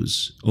that we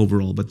use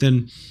overall. But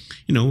then,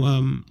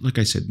 like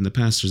I said, in the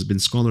past, there's been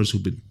scholars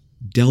who've been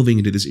delving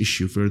into this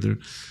issue further.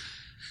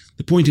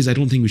 The point is, I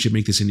don't think we should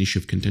make this an issue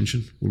of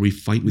contention where we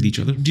fight with each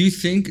other. Do you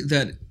think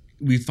that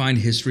we find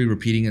history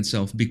repeating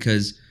itself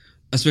because,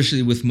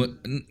 especially with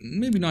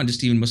maybe not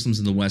just even Muslims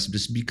in the West,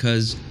 just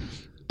because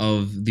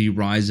of the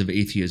rise of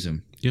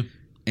atheism,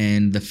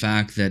 and the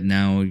fact that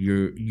now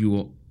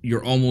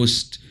you're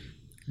almost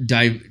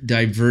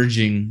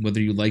diverging, whether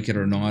you like it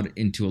or not,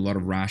 into a lot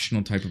of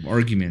rational type of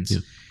arguments.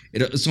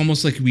 It's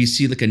almost like we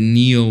see like a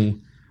neo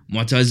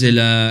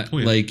Mu'tazila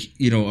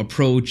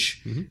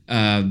approach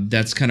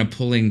that's kind of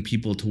pulling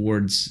people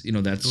towards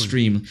that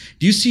stream.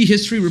 Do you see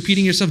history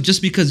repeating yourself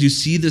just because you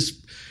see this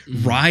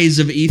rise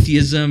of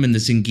atheism and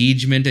this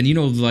engagement, and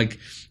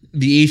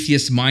the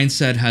atheist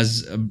mindset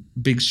has a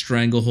big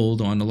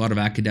stranglehold on a lot of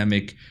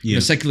academic,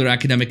 secular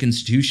academic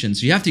institutions.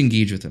 So you have to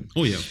engage with them.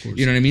 Oh yeah, of course.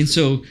 You know what I mean?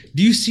 So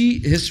do you see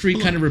history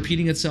kind of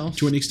repeating itself?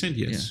 To an extent,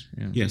 yes.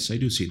 Yes, I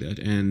do see that.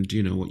 And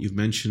what you've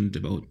mentioned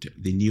about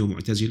the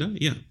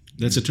Neo-Mu'tazila,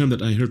 that's a term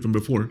that I heard from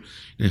before,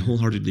 and I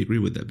wholeheartedly agree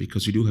with that,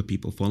 because you do have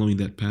people following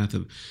that path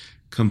of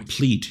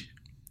complete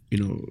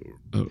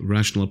a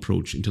rational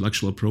approach,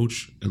 intellectual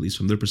approach, at least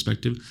from their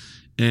perspective,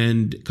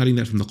 and cutting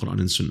that from the Quran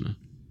and Sunnah.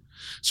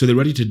 So they're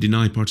ready to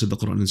deny parts of the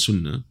Quran and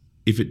Sunnah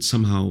if it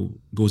somehow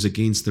goes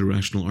against the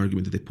rational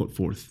argument that they put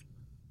forth.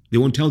 They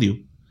won't tell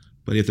you,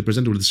 but if they're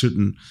presented with a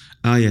certain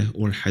ayah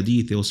or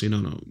hadith, they'll say,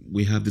 no,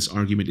 we have this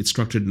argument, it's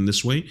structured in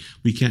this way,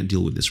 we can't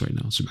deal with this right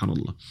now,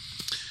 subhanAllah.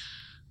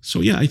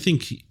 So I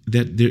think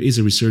that there is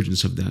a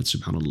resurgence of that,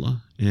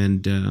 subhanAllah,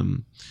 and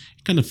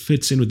it kind of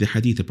fits in with the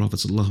hadith the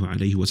Prophet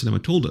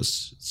ﷺ told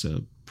us. It's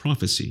a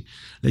prophecy.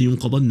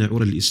 لَيُنْقَضَنَّ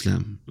عُرَى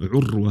الْإِسْلَامِ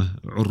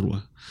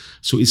عُرْوَةً.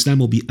 So Islam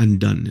will be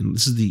undone. And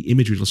this is the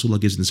imagery Rasulullah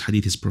gives in this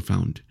hadith is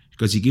profound,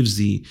 because he gives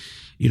the,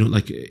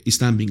 like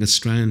Islam being a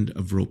strand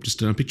of rope. Just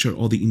picture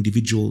all the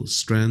individual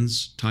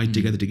strands tied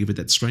together to give it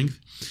that strength.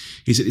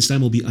 He said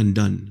Islam will be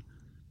undone,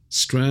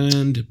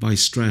 strand by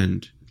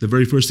strand. The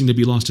very first thing to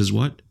be lost is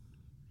what?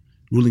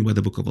 Ruling by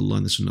the book of Allah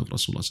and the Sunnah of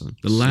Rasulullah.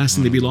 The last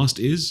thing to be lost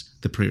is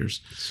the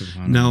prayers.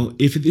 Now,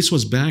 if this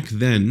was back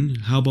then,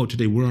 how about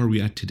today? Where are we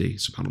at today?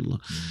 Subhanallah.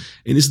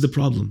 And this is the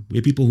problem. We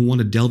have people who want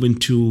to delve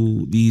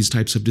into these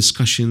types of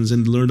discussions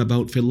and learn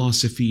about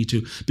philosophy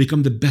to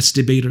become the best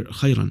debater.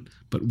 Khairan.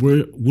 But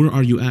where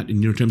are you at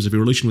in your terms of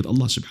your relation with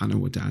Allah subhanahu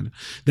wa ta'ala?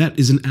 That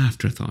is an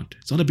afterthought.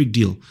 It's not a big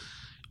deal.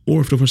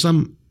 Or for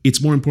some,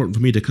 it's more important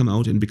for me to come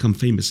out and become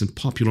famous and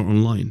popular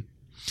online.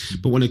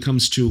 But when it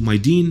comes to my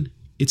deen,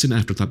 it's an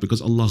afterthought,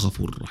 because Allah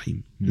Ghafur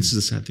Rahim. This is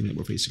the sad thing that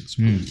we're facing.